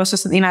Insta posts or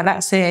something like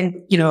that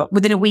saying,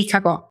 within a week I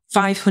got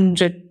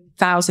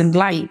 500,000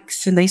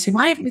 likes. And they say,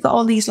 why haven't we got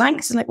all these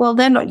likes? And like, well,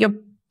 they're not your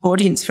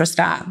audience for a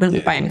start. They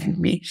don't buy anything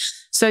from me.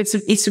 So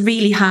it's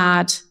really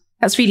hard.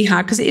 That's really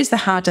hard because it is the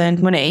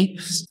hard-earned money.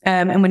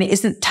 And when it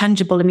isn't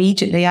tangible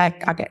immediately, I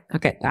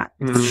get that.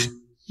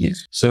 Yeah.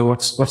 So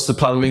what's the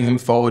plan moving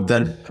forward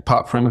then,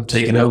 apart from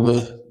taking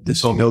over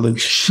this whole building?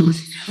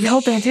 The whole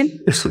building?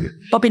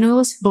 Bobby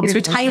knows. He's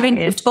retiring.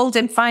 We've told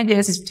him 5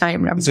 years he's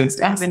retiring.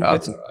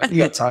 You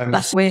got time.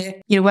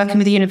 We're working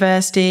with the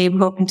university. We're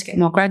hoping to get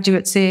more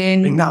graduates in.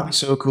 I think that'd be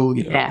so cool.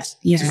 Yes.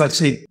 So like I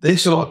say,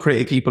 there's a lot of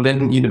creative people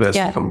in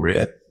University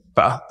Cumbria,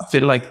 but I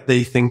feel like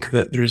they think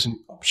that there isn't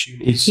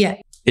opportunities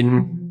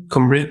in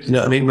Cumbria. You know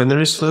what I mean? When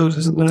there is flows,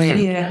 isn't there?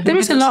 Yeah. There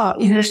is a lot.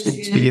 To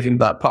be given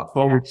that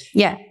platform.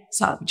 Yeah. It's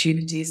an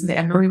opportunity, isn't it?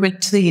 And we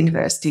went to the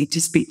university to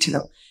speak to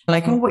them.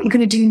 Like, what are you going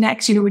to do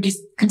next? Would you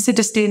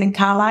consider staying in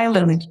Carlisle?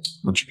 And like,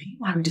 what do you mean?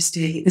 Why would you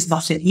stay? There's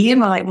nothing here.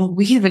 And we're like, well,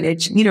 we're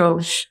village.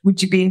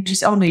 Would you be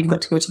interested? Oh no, you've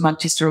got to go to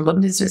Manchester or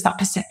London. So it's that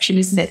perception,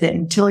 isn't it? That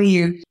until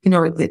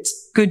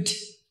it's good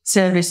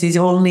services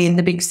only in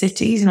the big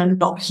cities and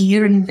not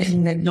here in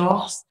the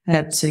north.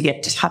 So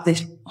just have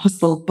this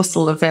hustle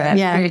bustle of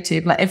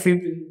creative, like every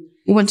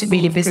you want it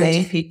really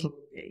busy. People.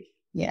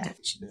 Yeah.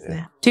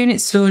 Doing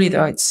it slowly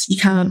though, you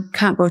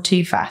can't go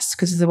too fast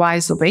because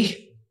otherwise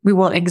we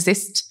won't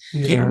exist.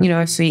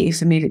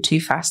 If we move it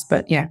too fast.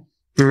 But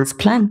it's a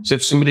plan. So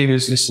if somebody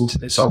was listening to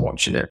this or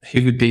watching it,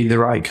 who would be the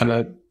right kind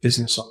of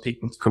business or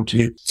people to come to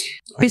you?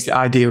 Like the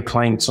ideal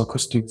clients or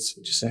customers,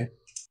 would you say?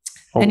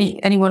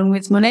 Anyone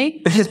with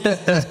money?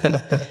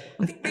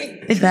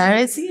 If there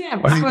is,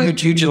 who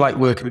do you like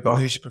working with, or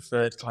who's your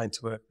preferred client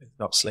to work with?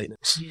 Not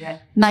slateness. Yeah,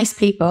 nice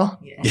people.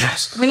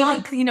 Yes. We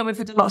we've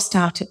had a lot of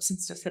startups and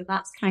stuff, and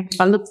that's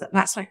I love that.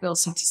 That's like real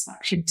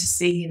satisfaction to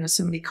see,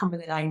 somebody come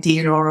with an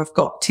idea, or have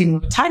got a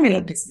tiny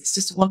little business,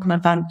 just a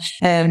one-man van,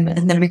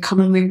 and then we come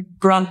and we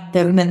grant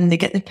them, and they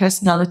get their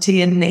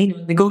personality, and they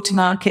go to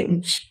market,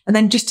 and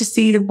then just to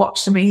see them,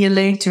 watch them a year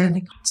later, and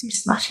they you're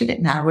smashing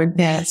it now, and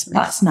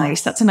that's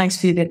nice. That's a nice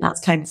feeling.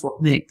 That's kind of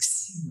what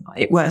makes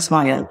it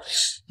worthwhile.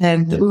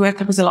 We work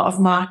with a lot of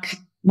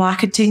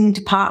marketing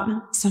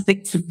departments, I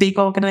think, for big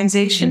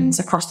organisations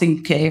across the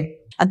UK.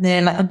 And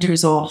they're like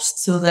under-resourced.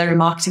 So they're a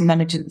marketing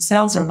manager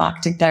themselves or a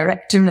marketing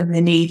director, and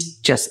they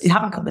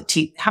haven't got the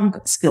team, haven't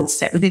got the skill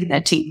set within their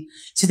team.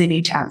 So they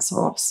need to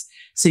outsource.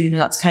 So,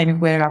 that's kind of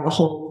where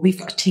we've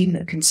got a team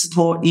that can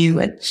support you,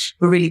 and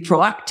we're really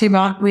proactive,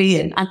 aren't we?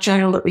 And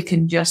agile, that we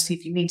can just,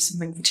 if you need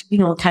something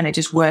to, kind of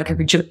just work and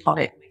we jump on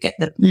it, we get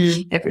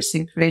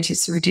everything created.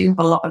 So we do have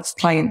a lot of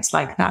clients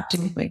like that,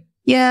 don't we?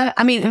 Yeah.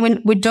 I mean,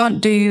 when we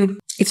don't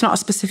it's not a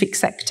specific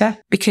sector,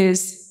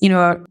 because,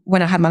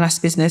 when I had my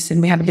last business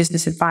and we had a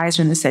business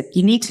advisor and they said,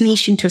 you need to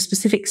niche into a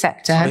specific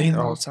sector.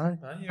 All the time.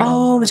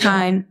 All the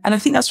time. And I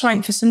think that's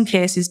right for some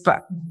cases,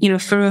 but,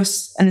 for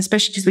us, and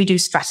especially because we do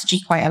strategy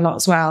quite a lot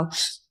as well,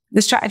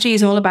 the strategy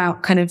is all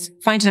about kind of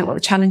finding out what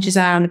the challenges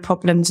are and the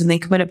problems, and then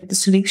coming up with the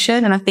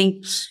solution. And I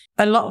think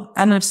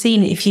and I've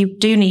seen it, if you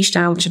do niche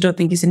down, which I don't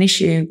think is an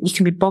issue, you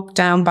can be bogged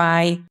down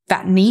by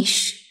that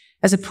niche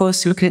as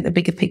opposed to looking at the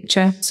bigger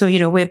picture. So,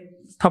 we're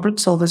problem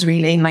solvers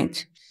really, and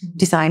like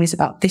design is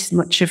about this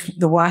much of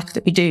the work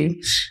that we do.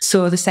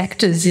 So the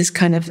sectors is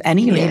kind of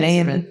any really.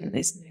 And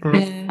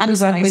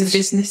as well with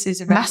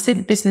businesses,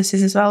 massive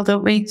businesses as well,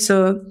 don't we?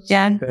 So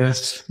I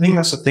think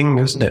that's the thing,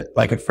 isn't it?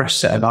 Like a fresh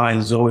set of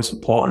eyes is always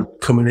important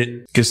coming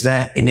in, because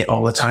they're in it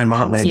all the time,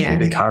 aren't they?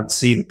 They can't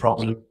see the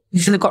problem.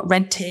 So they've got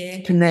red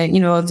tape, and they're,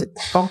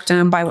 bogged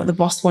down by what the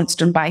boss wants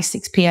done by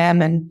 6 p.m.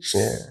 And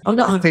a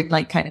lot of it,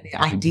 like kind of the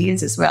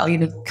ideas as well,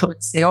 come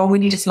and say, we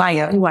need a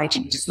flyer. Oh, why do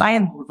you need a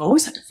flyer? We've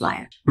always had a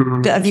flyer.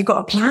 But have you got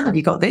a plan? Have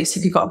you got this?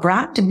 Have you got a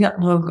brand? Have you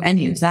got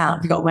any of that?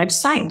 Have you got a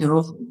website?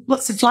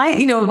 What's the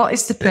flyer? What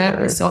is the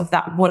purpose of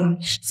that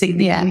one thing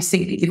that you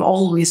see that you've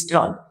always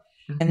done?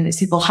 And they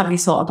said, well, have you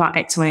thought about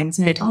X, Y, and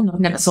Z? Oh, no, I've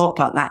never thought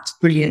about that.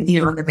 Brilliant.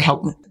 You know, and they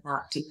help with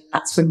that.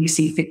 That's when you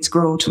see if it's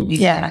grown to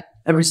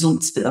a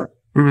results for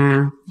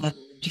them.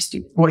 Just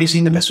do. What are you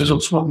seeing the best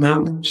results from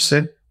now? Just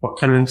say, what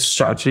kind of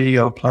strategy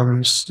or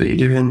plans that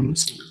you're doing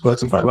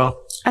working quite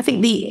well? I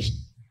think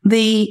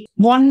the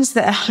ones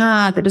that are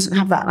hard, that doesn't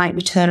have that like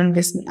return on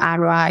investment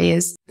ROI,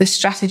 is the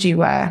strategy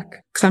work.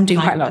 Because I'm doing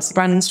quite a lot of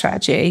brand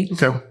strategy.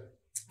 Okay.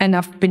 And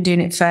I've been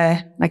doing it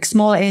for like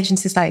smaller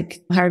agencies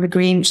like Harry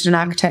Green, which is an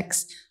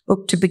architects,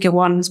 up to bigger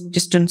ones. We've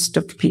just done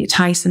stuff for Peter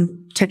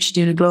Tyson, potentially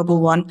doing a global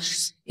one.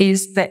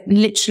 Is that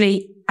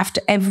literally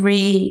after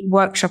every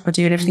workshop I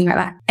do and everything like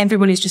that,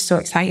 everybody's just so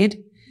excited.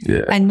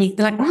 Yeah. And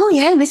they're like, oh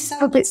yeah, this is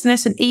our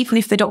business. And even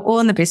if they don't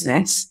own the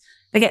business,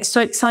 they get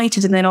so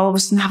excited and then all of a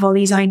sudden have all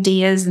these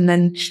ideas and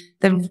then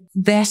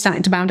they're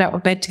starting to bound out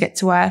of bed to get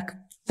to work.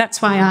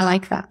 That's why I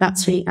like that.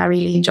 I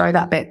really enjoy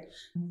that bit.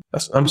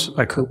 I'm just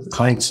quite cool with the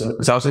clients.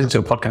 Because I was listening to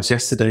a podcast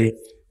yesterday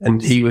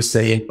and he was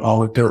saying,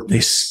 oh, we built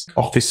this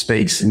office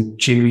space and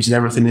gyms and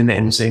everything in it,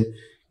 and saying,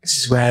 this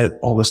is where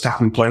all the staff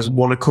and employers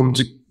want to come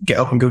to get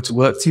up and go to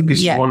work to,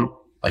 because you want,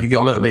 like, if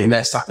you're motivating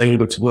their staff, they're going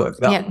to go to work.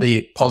 That'd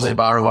be positive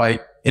ROI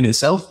in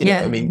itself. You know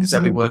what I mean? Because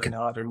they'll be working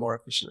harder and more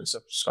efficient and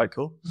stuff. It's quite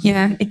cool.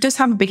 Yeah, it does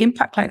have a big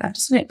impact like that,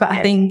 doesn't it? But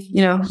I think,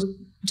 you know, I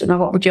don't know,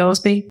 what would yours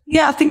be?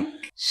 Yeah, I think.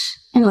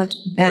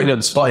 Putting on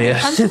the spot, yeah.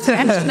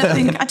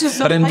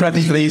 I didn't prep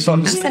you for these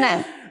ones.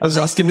 I was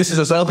asking, this is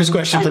a selfish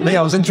question for me.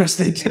 I was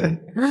interested.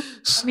 I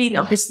mean,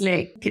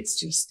 obviously, it's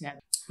just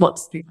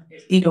once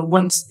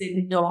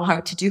they know how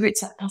to do it,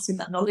 it's like passing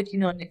that knowledge, you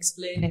know, and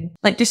explaining.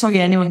 Like, just so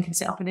anyone can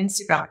set up an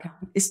Instagram account.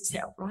 Is it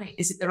set up right?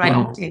 Is it the right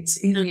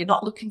audience? You know, you're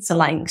not looking for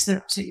likes. They're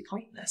absolutely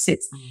pointless.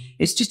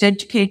 It's just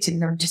educating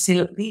them to say,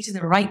 look, these are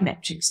the right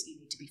metrics that you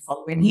need to be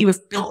following. Here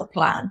we've built a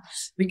plan.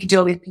 We could do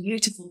all this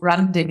beautiful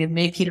branding and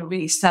make it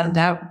really stand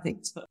out and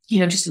things. But, you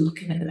know, just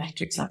looking at the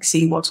metrics, like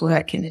see what's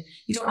working. And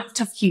you don't have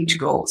to have huge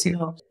goals, you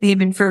know.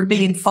 Aiming for 1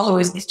 billion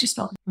followers, it's just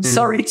not. I'm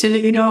sorry to,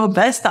 you know,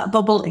 burst that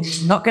bubble.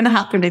 It's not going to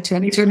happen in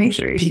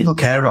 2023. People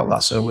care about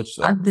that so much.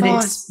 And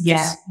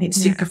it's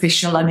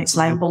superficial, and it's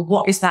like, well,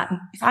 what is that?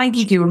 If I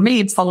give you 1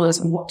 million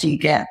followers, what do you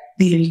get?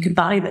 You can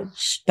buy them.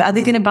 But are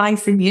they going to buy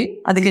from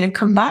you? Are they going to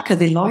come back? Are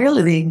they loyal?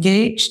 Are they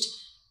engaged?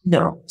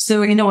 No.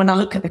 So, you know, when I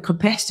look at the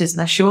competitors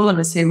and I show them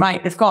and say,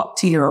 right, they've got,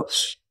 you know,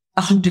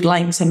 100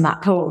 likes on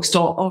that post,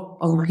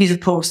 or here's a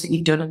post that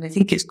you've done and they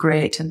think it's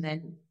great. And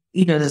then,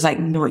 you know, there's like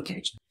no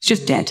engagement. It's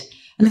just dead.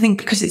 And I think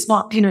because it's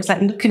not, you know, it's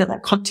like looking at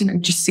that content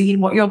and just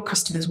seeing what your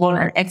customers want,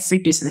 and every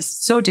business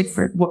is so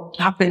different. What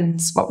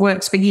happens, what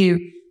works for you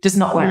does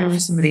not work for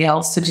somebody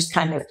else. So just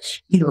kind of,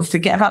 you know,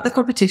 forget about the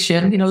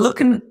competition, you know, look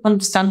and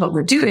understand what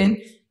we're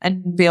doing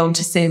and be able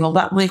to say, well,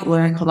 that might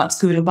work, or that's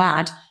good or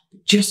bad.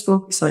 Just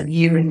focus on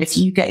you. And if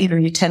you get, you know,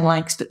 your 10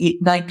 likes, but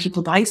 9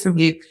 people buy from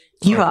you,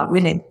 you are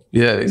winning.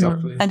 Yeah,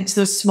 exactly. And it's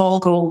those small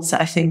goals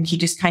that I think you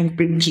just kind of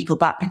bring people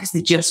back because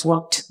they just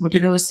want, what do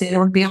they always say? They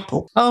want to be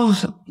Apple.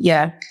 Oh,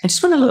 yeah. I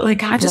just want to look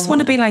like Apple. I just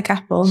want to be like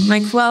Apple. I'm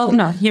like, well,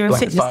 no, you're a like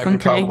fitness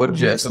country.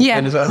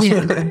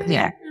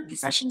 Yeah.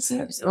 Fashion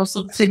service or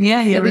something.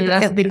 Yeah.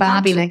 It'll be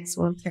Barbie next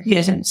one. Yeah.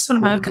 I just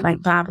want to look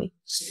like Barbie.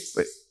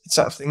 But it's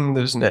that thing,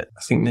 isn't it?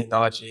 I think the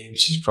analogy,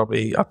 which is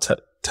probably, I'll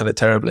tell it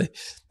terribly,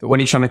 but when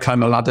you're trying to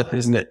climb a ladder,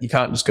 isn't it? You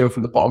can't just go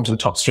from the bottom to the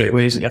top straight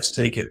away. You have to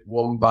take it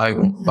one by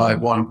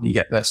one. You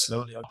get there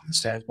slowly on the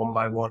stairs, one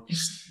by one.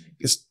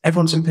 Because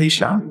everyone's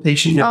impatient. I'm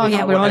impatient. You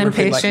know, we're all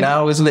impatient. Like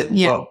now, isn't it?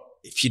 Yeah. Well,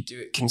 if you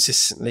do it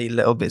consistently,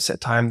 little bits at a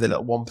time, the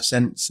little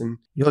 1%, and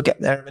you'll get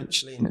there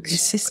eventually. And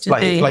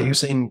consistently. Like you were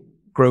saying,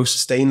 grow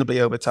sustainably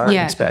over time.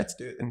 Yeah. It's better to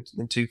do it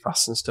than too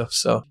fast and stuff.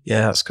 So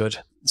yeah, that's good.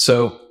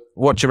 So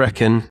what do you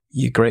reckon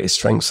your greatest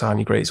strengths are and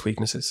your greatest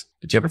weaknesses?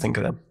 Did you ever think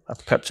of them?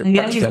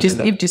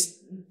 You've just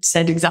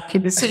said exactly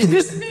the same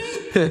as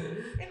me.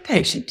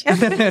 Impatient.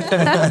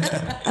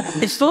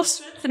 It's both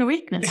strength and a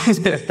weakness.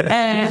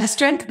 A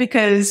strength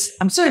because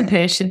I'm so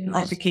impatient,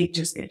 like Vicky,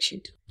 just get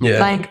shit. Yeah.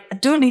 Like, I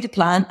don't need a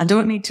plan. I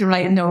don't need to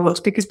write a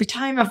note, because by the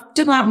time I've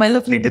done out my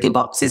lovely little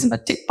boxes and my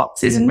tick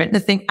boxes and written a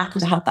thing, I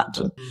could have that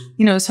done.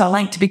 You know, so I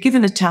like to be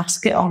given a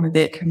task, get on with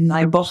it. And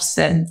my boss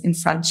in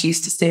France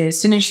used to say, as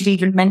soon as she'd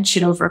even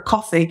mention over a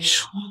coffee,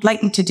 I'd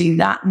like you to do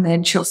that. And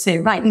then she'll say,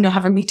 right, you know,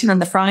 have a meeting on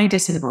the Friday. I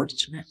said, what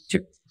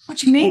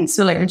do you mean?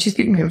 So like, and she's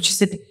giving me, she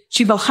said,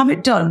 she will have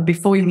it done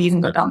before you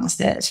even go down the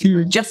stairs. She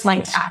would just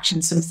like to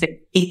action something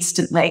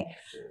instantly.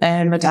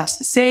 And my dad's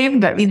the same,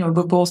 but, you know,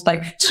 we're both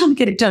like, just want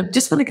to get it done.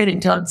 Just want to get it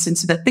done. So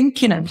instead of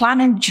thinking and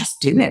planning, just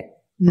do it.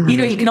 Mm-hmm. You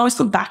know, you can always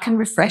go back and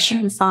refresh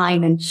and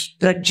refine,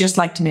 but I'd just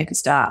like to make a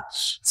start.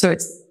 So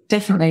it's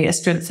definitely a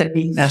strength and a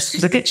weakness,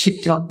 because I get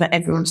shit done, but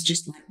everyone's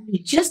just like,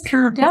 you just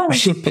calm down.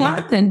 She's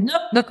planning.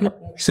 No.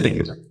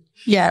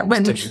 Yeah,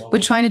 when we're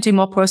trying to do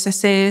more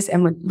processes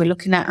and we're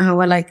looking at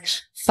our like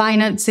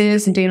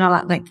finances and doing all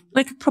that,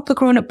 like a proper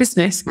grown up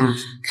business. I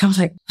was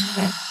like,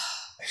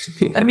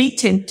 a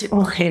meeting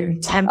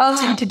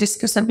to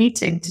discuss a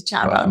meeting, to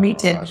chat about a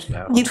meeting.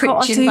 You've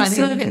got to do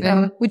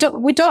something. We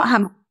don't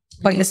have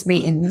pointless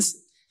meetings.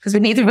 because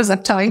neither of us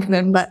have time for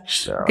them, but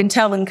I can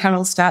tell when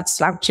Carol starts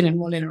slouching and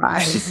rolling her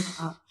eyes.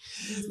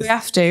 We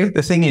have to.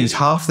 The thing is,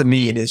 half the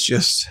meeting is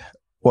just,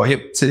 what are you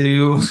up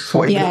to?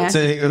 What are you up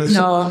to?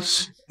 No,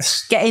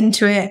 get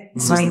into it.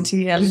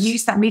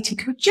 Use that meeting.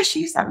 Could just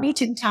use that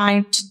meeting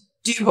time to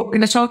do what we're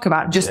going to talk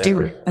about. Just do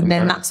it. And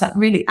then that's that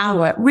really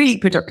hour, really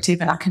productive,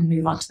 and I can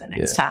move on to the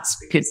next task,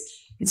 because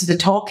instead of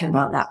talking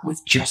about that,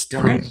 we've just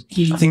done it.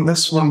 I think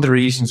that's one of the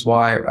reasons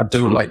why I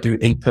don't like doing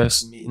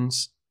in-person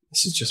meetings.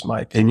 This is just my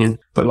opinion.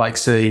 But like,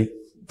 say,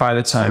 by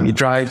the time you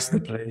drive to the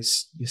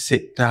place, you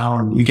sit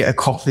down, you get a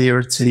coffee or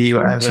a tea,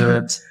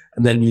 whatever,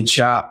 and then you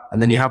chat,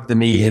 and then you have the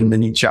meeting,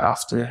 then you chat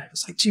after.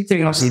 It's like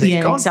 2-3 hours.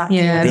 Exactly.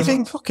 You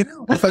think, fucking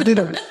hell. If I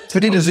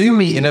did a Zoom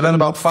meeting, I've had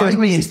about 5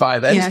 meetings by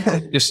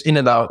then, just in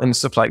and out and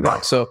stuff like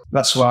that. So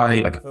that's why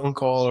like a phone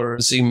call or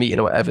a Zoom meeting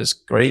or whatever is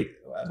great.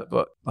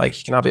 But like,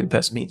 you can have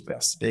in-person meetings, but it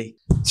has to be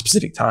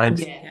specific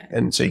times,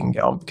 and so you can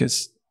get on,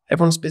 because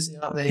everyone's busy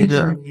out there. You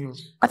know?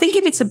 I think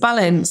if it's a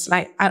balance,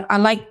 like I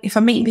like, if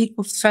I'm meeting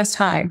people for the first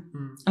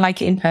time, I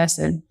like it in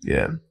person.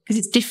 Yeah, because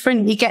it's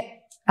different.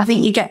 I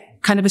think you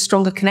get kind of a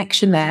stronger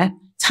connection there.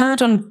 It's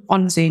hard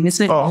on Zoom,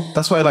 isn't it? Oh,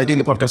 that's why I like doing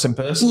the podcast in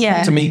person.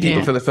 Yeah, to meet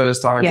people for the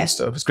first time and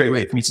stuff. It's a great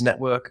way for me to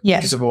network. Yeah,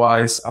 because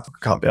otherwise I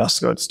can't be asked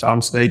to go to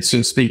town stage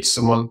to speak to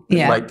someone.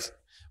 Yeah, like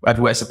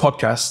whether it's a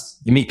podcast,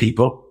 you meet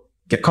people.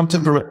 Get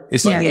content from it.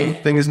 It's like a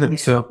thing, isn't it?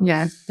 So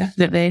yeah,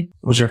 definitely.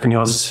 What do you reckon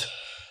yours?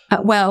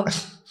 Well,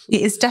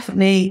 it has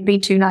definitely been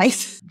too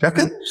nice. Do you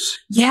reckon?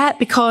 Yeah,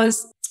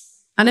 because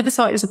I never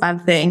thought it was a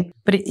bad thing,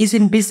 but it is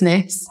in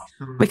business,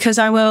 because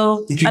I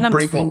will. Did you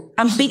break one?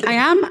 I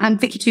am, and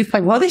Vicky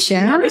 2.1 this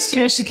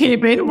year. She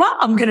came in. Well,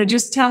 I'm going to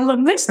just tell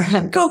them this.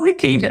 Go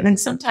Vicky, and then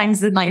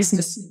sometimes the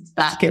niceness is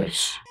back.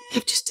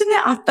 I've just done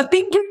that. I've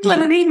been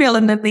given an email,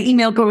 and then the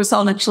email goes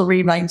on, and she'll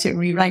rewrite it.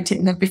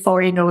 And then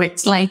before you know it,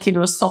 it's like,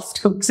 soft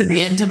hooks at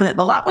the end of it.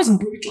 Well, that wasn't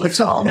brutal at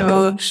all.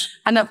 No.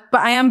 But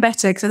I am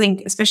better, because I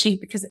think, especially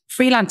because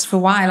freelance for a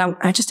while,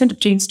 I just end up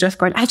doing stuff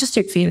going, I just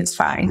do it for you, it's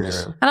fine.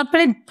 Yeah. And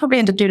I'll probably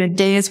end up doing a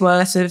day's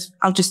worth of,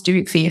 I'll just do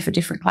it for you for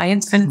different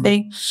clients kind of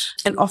thing,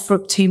 and offer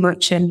up too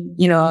much and,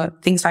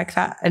 things like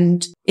that.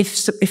 And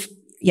if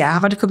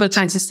I've had a couple of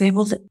times to say,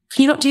 well, can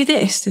you not do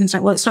this? And it's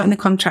like, well, it's not in the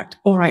contract.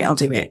 All right, I'll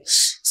do it.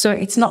 So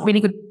it's not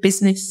really good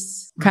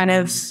business kind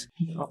of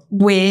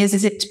ways,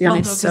 is it, to be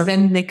honest? So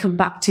then they come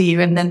back to you,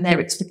 and then their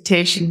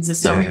expectations are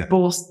so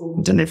both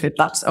delivered.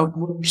 That's a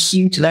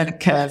huge learning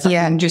curve.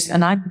 Yeah.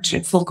 And I'm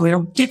full going,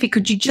 oh, Jiffy,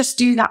 could you just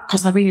do that?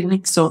 Because I really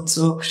like so,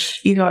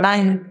 and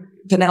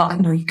then they're like,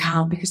 no, you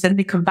can't, because then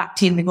they come back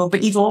to you and they go,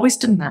 but you've always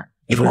done that.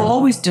 You've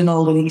always done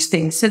all of these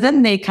things. So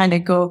then they kind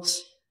of go,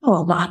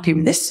 oh, I'm not happy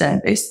with this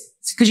service.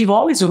 It's because you've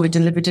always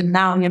over-delivered, and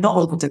now you're not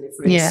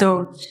over-delivering. Yeah.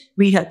 So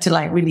we had to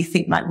really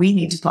think we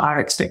need to put our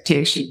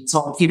expectations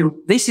on,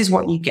 this is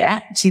what you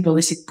get.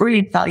 This is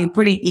brilliant value,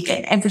 brilliant, you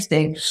get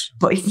everything.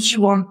 But if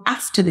you want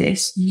after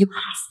this, you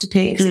have to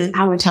pay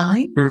our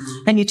time,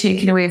 and you're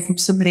taking away from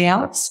somebody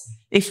else.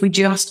 If we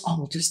just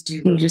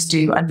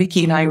do. And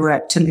Vicky and I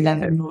work till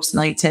 11 most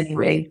nights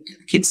anyway, get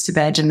the kids to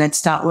bed and then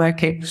start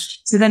working.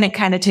 So then it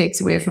kind of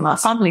takes away from our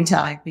family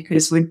time,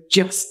 because we're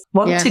just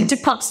wanting to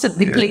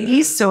constantly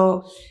please.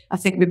 So I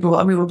think we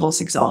were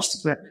both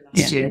exhausted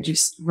last year,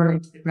 just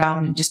running to the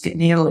ground and just getting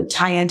ill and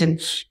tired.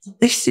 And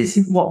this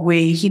is what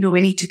we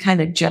need to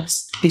kind of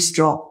just be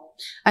strong.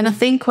 And I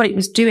think what it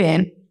was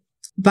doing,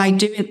 by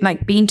doing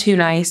being too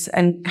nice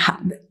and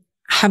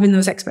having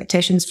those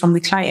expectations from the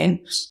client,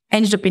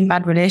 ended up in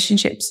bad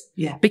relationships.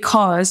 Yeah.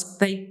 Because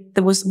there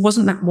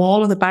wasn't that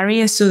wall or the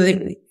barrier. So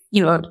they,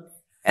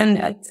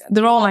 and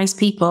they're all nice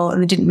people,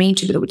 and they didn't mean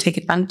to, but they would take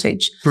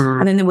advantage.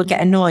 And then they would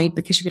get annoyed,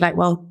 because you'd be like,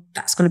 well,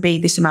 that's going to be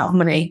this amount of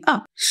money.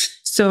 Oh.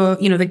 So,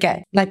 they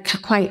get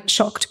quite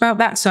shocked about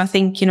that. So I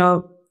think,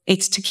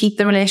 it's to keep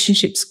the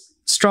relationships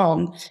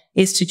strong,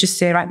 is to just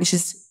say, right,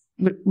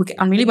 we're getting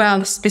on really well,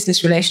 this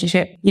business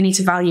relationship. You need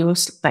to value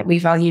us like we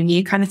value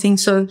you, kind of thing.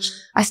 So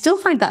I still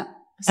find that.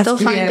 I still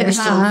find it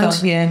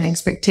hard.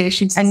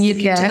 Expectations. And you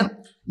get,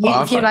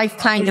 if you're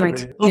client,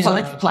 you're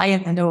like,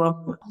 client, I know,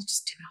 I'll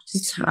just do that.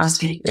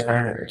 Just a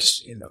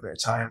bit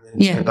of time.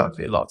 That would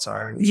be a lot of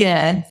time.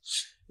 Yeah.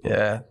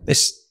 Yeah.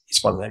 It's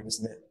one of them,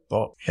 isn't it?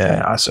 But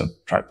yeah, I sort of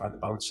try to find the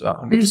balance for that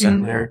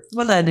 100% there.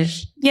 Well, then,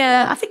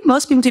 yeah, I think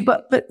most people do.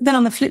 But then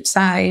on the flip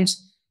side,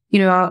 we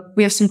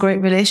have some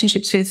great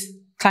relationships with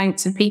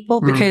clients and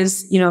people,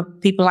 because,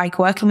 people like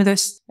working with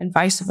us and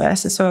vice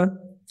versa. So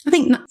I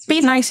think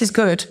being nice is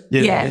good.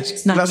 Yeah.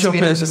 Nice, that's your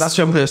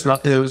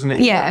personality, isn't it?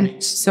 Yeah.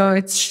 So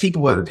it's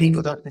people work with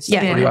people, don't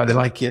necessarily why they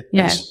like you.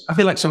 Yeah. I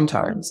feel like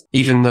sometimes,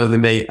 even though they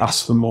may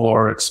ask for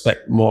more or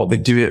expect more, they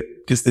do it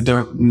because they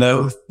don't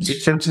know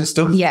difference and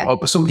stuff. Yeah.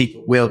 But some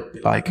people will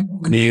be like, I'm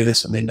going to do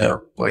this, and they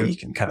know, where you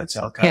can kind of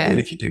tell, and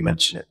if you do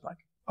mention it, like,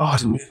 oh, I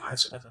didn't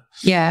realise, whatever.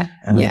 Yeah.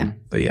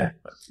 But yeah.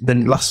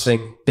 Then last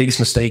thing, biggest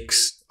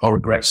mistakes or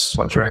regrets,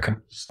 what do you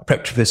reckon? I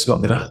prepped for this,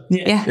 did I?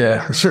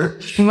 Yeah. Sure.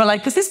 And we're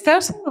like, is this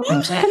personal?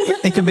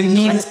 It could be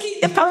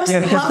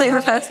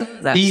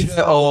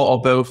either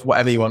or both,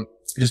 whatever you want.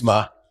 Just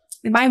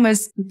mine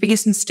was the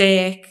biggest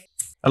mistake.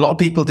 A lot of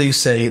people do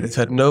say they've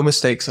had no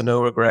mistakes or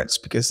no regrets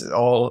because it's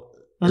all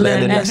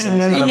learning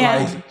lessons. And I'm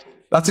like,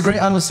 that's a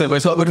great answer. We're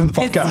talking about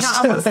the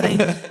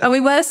podcast. And we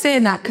were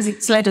saying that because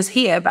it's led us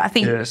here, but I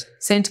think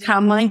saying to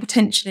Carol, mine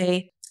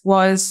potentially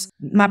was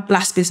my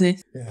last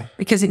business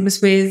because it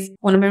was with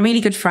one of my really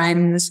good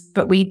friends,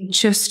 but we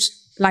just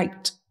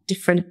liked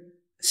different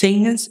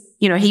things.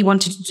 You know, he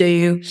wanted to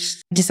do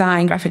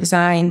design, graphic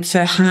design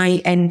for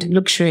high-end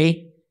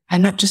luxury,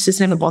 and that just has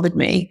never bothered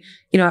me.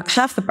 You know,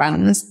 half the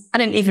brands, I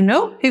didn't even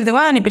know who they were,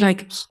 and it'd be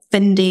like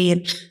Fendi.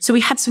 And so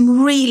we had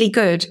some really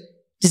good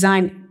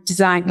design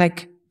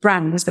like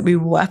brands that we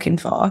were working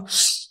for.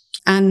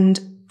 And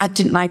I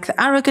didn't like the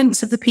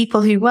arrogance of the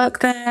people who work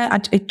there.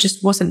 It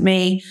just wasn't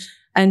me.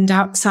 And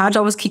so I'd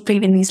always keep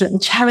bringing these little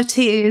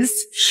charities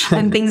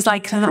and things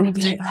like that. And I'd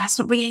be like, oh, that's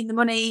not bringing the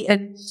money.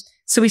 And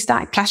so we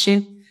started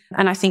clashing.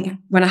 And I think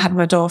when I had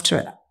my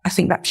daughter, I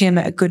think that came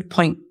at a good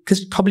point because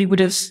we probably would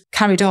have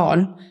carried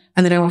on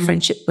and then our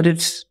friendship would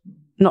have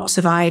not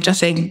survived, I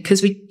think.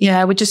 Because we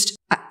just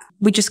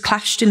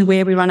clashed in the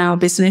way we ran our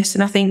business.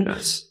 And I think,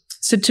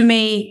 so to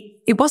me,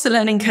 it was a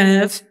learning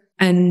curve.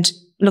 And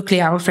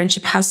luckily our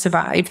friendship has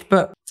survived.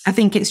 But I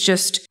think it's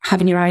just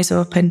having your eyes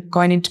open,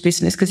 going into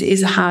business, because it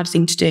is a hard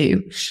thing to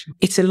do.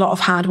 It's a lot of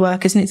hard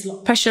work, isn't it? It's a lot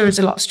of pressure, it's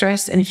a lot of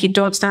stress. And if you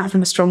don't start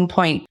from a strong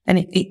point, then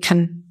it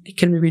can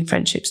ruin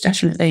friendships,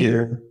 definitely.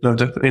 Yeah, no,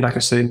 definitely. Like I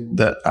say,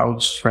 that I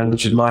was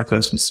friends with my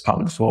first business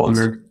partner before,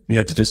 and we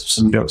had to visit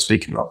somebody I was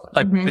speaking about.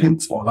 Like, we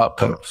didn't fall out,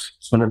 but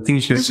when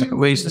things go second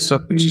ways and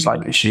stuff, it's just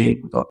like a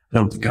shame. But I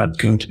don't think I'd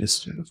go into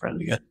this with a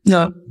friend again.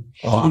 No.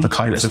 Or the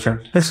kindness of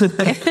friend.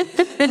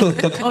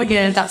 Oh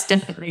yeah, that's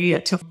definitely a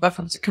tough. I've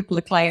had a couple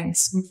of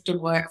clients we've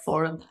done work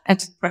for, and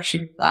the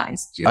pressure of that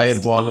is just... I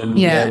had one, and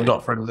we're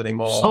not friends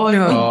anymore. Oh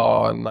no.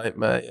 Oh,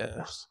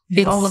 nightmare,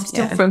 I'm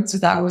still friends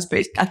with ours,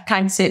 but I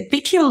kind of say,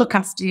 Vicky will look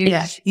after you,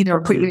 you know,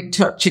 put you in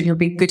touch and you'll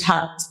be in good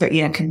hands, but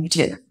can you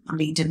just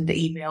lead in the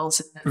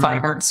emails and the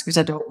finance, because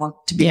I don't want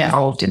to be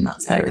involved in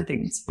that side of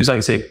things. It's like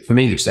I say, for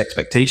me, it's the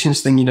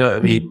expectations thing, you know what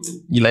I mean?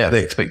 You lay out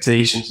the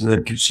expectations and then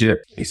it gives you,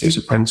 if it's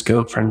a friend's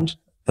girlfriend,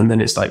 and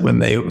then it's like when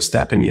they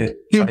overstep and you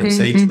try and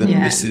say to them,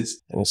 this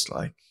is, and it's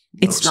like,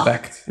 it's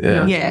respect.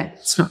 Not. Yeah,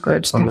 it's not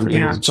good.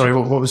 Sorry,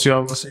 what was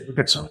your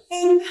regret?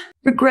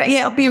 Regret,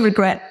 it'll be a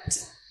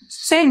regret.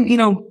 Same, you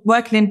know,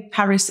 working in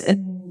Paris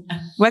and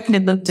working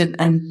in London,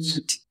 and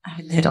I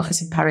had the head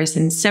office in Paris,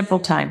 and several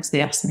times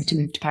they asked me to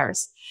move to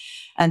Paris.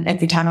 And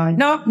every time I went,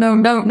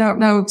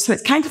 no. So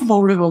it's kind of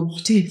vulnerable.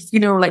 What if, you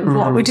know, like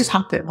what would just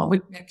happen? What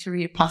would my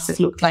career path have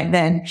looked like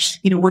then?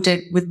 You know, would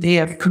they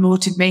have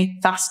promoted me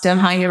faster,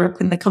 higher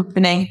up in the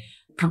company?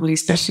 Probably,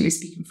 especially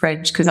speaking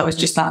French, because I was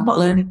just like, I'm not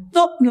learning.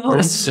 No.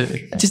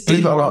 Just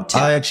believe it or not,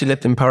 I actually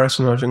lived in Paris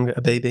when I was younger,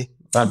 a baby.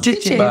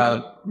 Did you?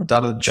 My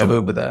dad had a job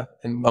over there,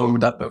 and my mum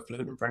and dad both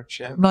fluent in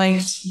French.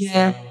 Right,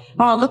 yeah.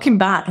 Oh, looking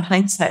back in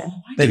hindsight,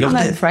 they loved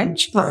it.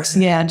 French, but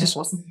I just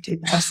wasn't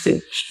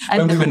interested.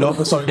 When we were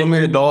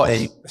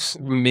naughty,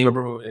 me and my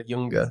brother were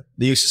younger,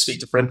 they used to speak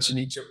to French in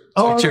each other.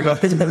 Did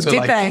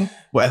they?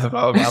 Whatever,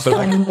 blah, blah,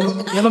 blah,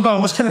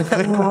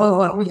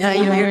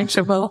 you're in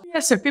trouble. Yeah,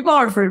 so people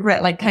are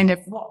regret, like, kind of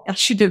what I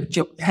should have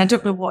jumped. I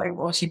don't know what it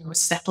was, you know,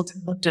 settled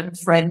in London,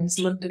 friends,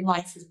 London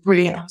life was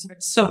brilliant. I was having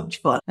so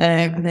much fun.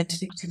 And then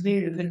to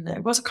move, and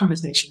it was a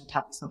conversation I'd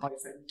had with my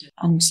boyfriend. And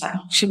I was like,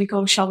 should we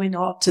go, shall we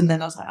not? And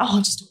then I was like,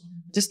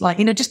 just like,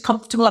 you know, just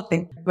comfortable, I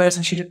think. Whereas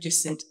I should have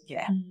just said,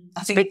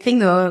 I think the big thing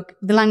though,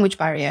 the language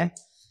barrier.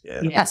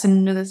 Yeah. That's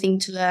another thing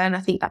to learn. I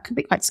think that could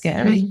be quite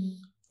scary.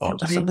 Oh,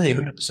 definitely,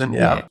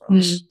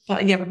 100%,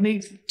 But we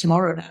move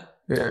tomorrow now.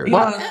 Yeah.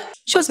 What?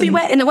 She wants to be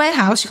in a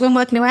warehouse. She can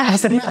work in a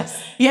warehouse. In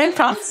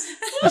France.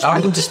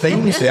 I'm going to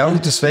Spain, you see. I'm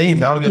going to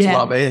Spain. I'm going to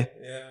Marbella.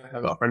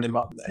 I've got a friend in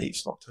Marbella the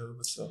 8th of October.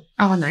 So.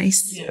 Oh,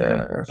 nice.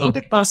 Yeah.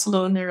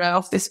 Barcelona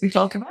office we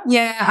talk about.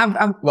 Yeah,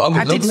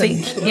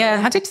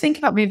 I did think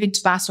about moving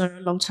to Barcelona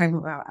a long time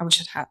ago. I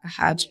wish I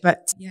had,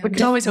 but we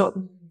can always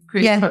open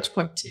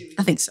CreativeHutch.2.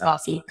 I think so.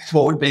 Awesome.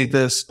 What would be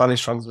the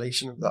Spanish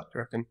translation of that, do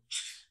you reckon?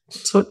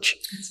 Touch.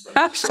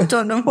 I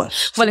don't know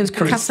what. Well, it was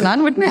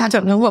Catalan, wouldn't it? I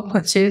don't know what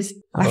touch is.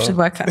 I have to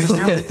work that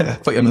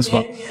out. Put you on the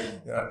spot.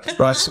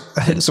 Right.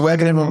 So where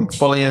can everyone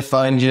follow you,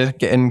 find you,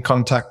 get in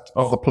contact,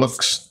 all the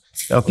plugs,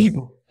 tell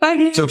people?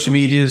 Social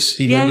medias,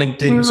 even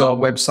LinkedIn or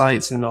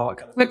websites and all that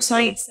kind of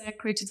websites,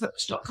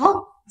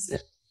 CreativeHutch.com. Is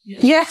it?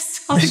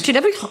 Yes. Did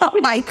every .com.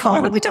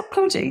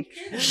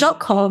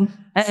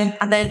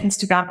 And then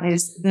Instagram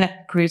is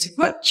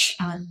CreativeHutch,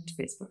 and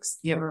Facebook's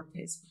your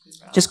Facebook as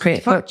well. Just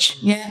CreativeHutch.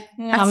 Yeah.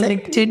 Our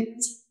LinkedIn.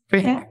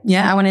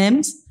 Yeah, our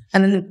names.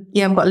 And then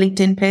I've got a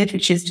LinkedIn page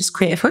which is just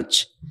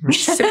CreativeHutch.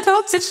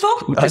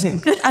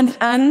 Simple.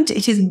 And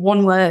it is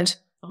one word.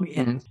 Oh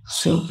yeah.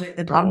 So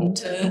the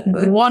brand.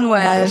 One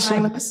word.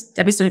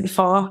 Debbie's done it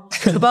before.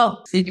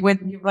 Well, when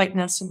you're writing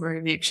down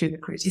somewhere, make sure the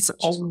creative is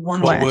all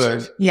one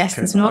word. Yes,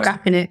 there's no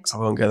gap in it. I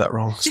won't get that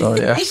wrong. So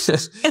yeah. Right,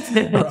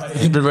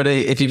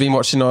 everybody, if you've been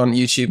watching on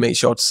YouTube, make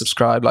sure to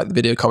subscribe, like the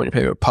video, comment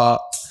your favorite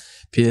part.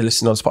 If you're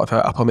listening on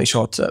Spotify or Apple, make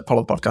sure to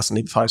follow the podcast and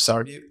leave a 5-star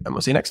review. And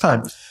we'll see you next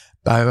time.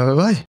 Bye.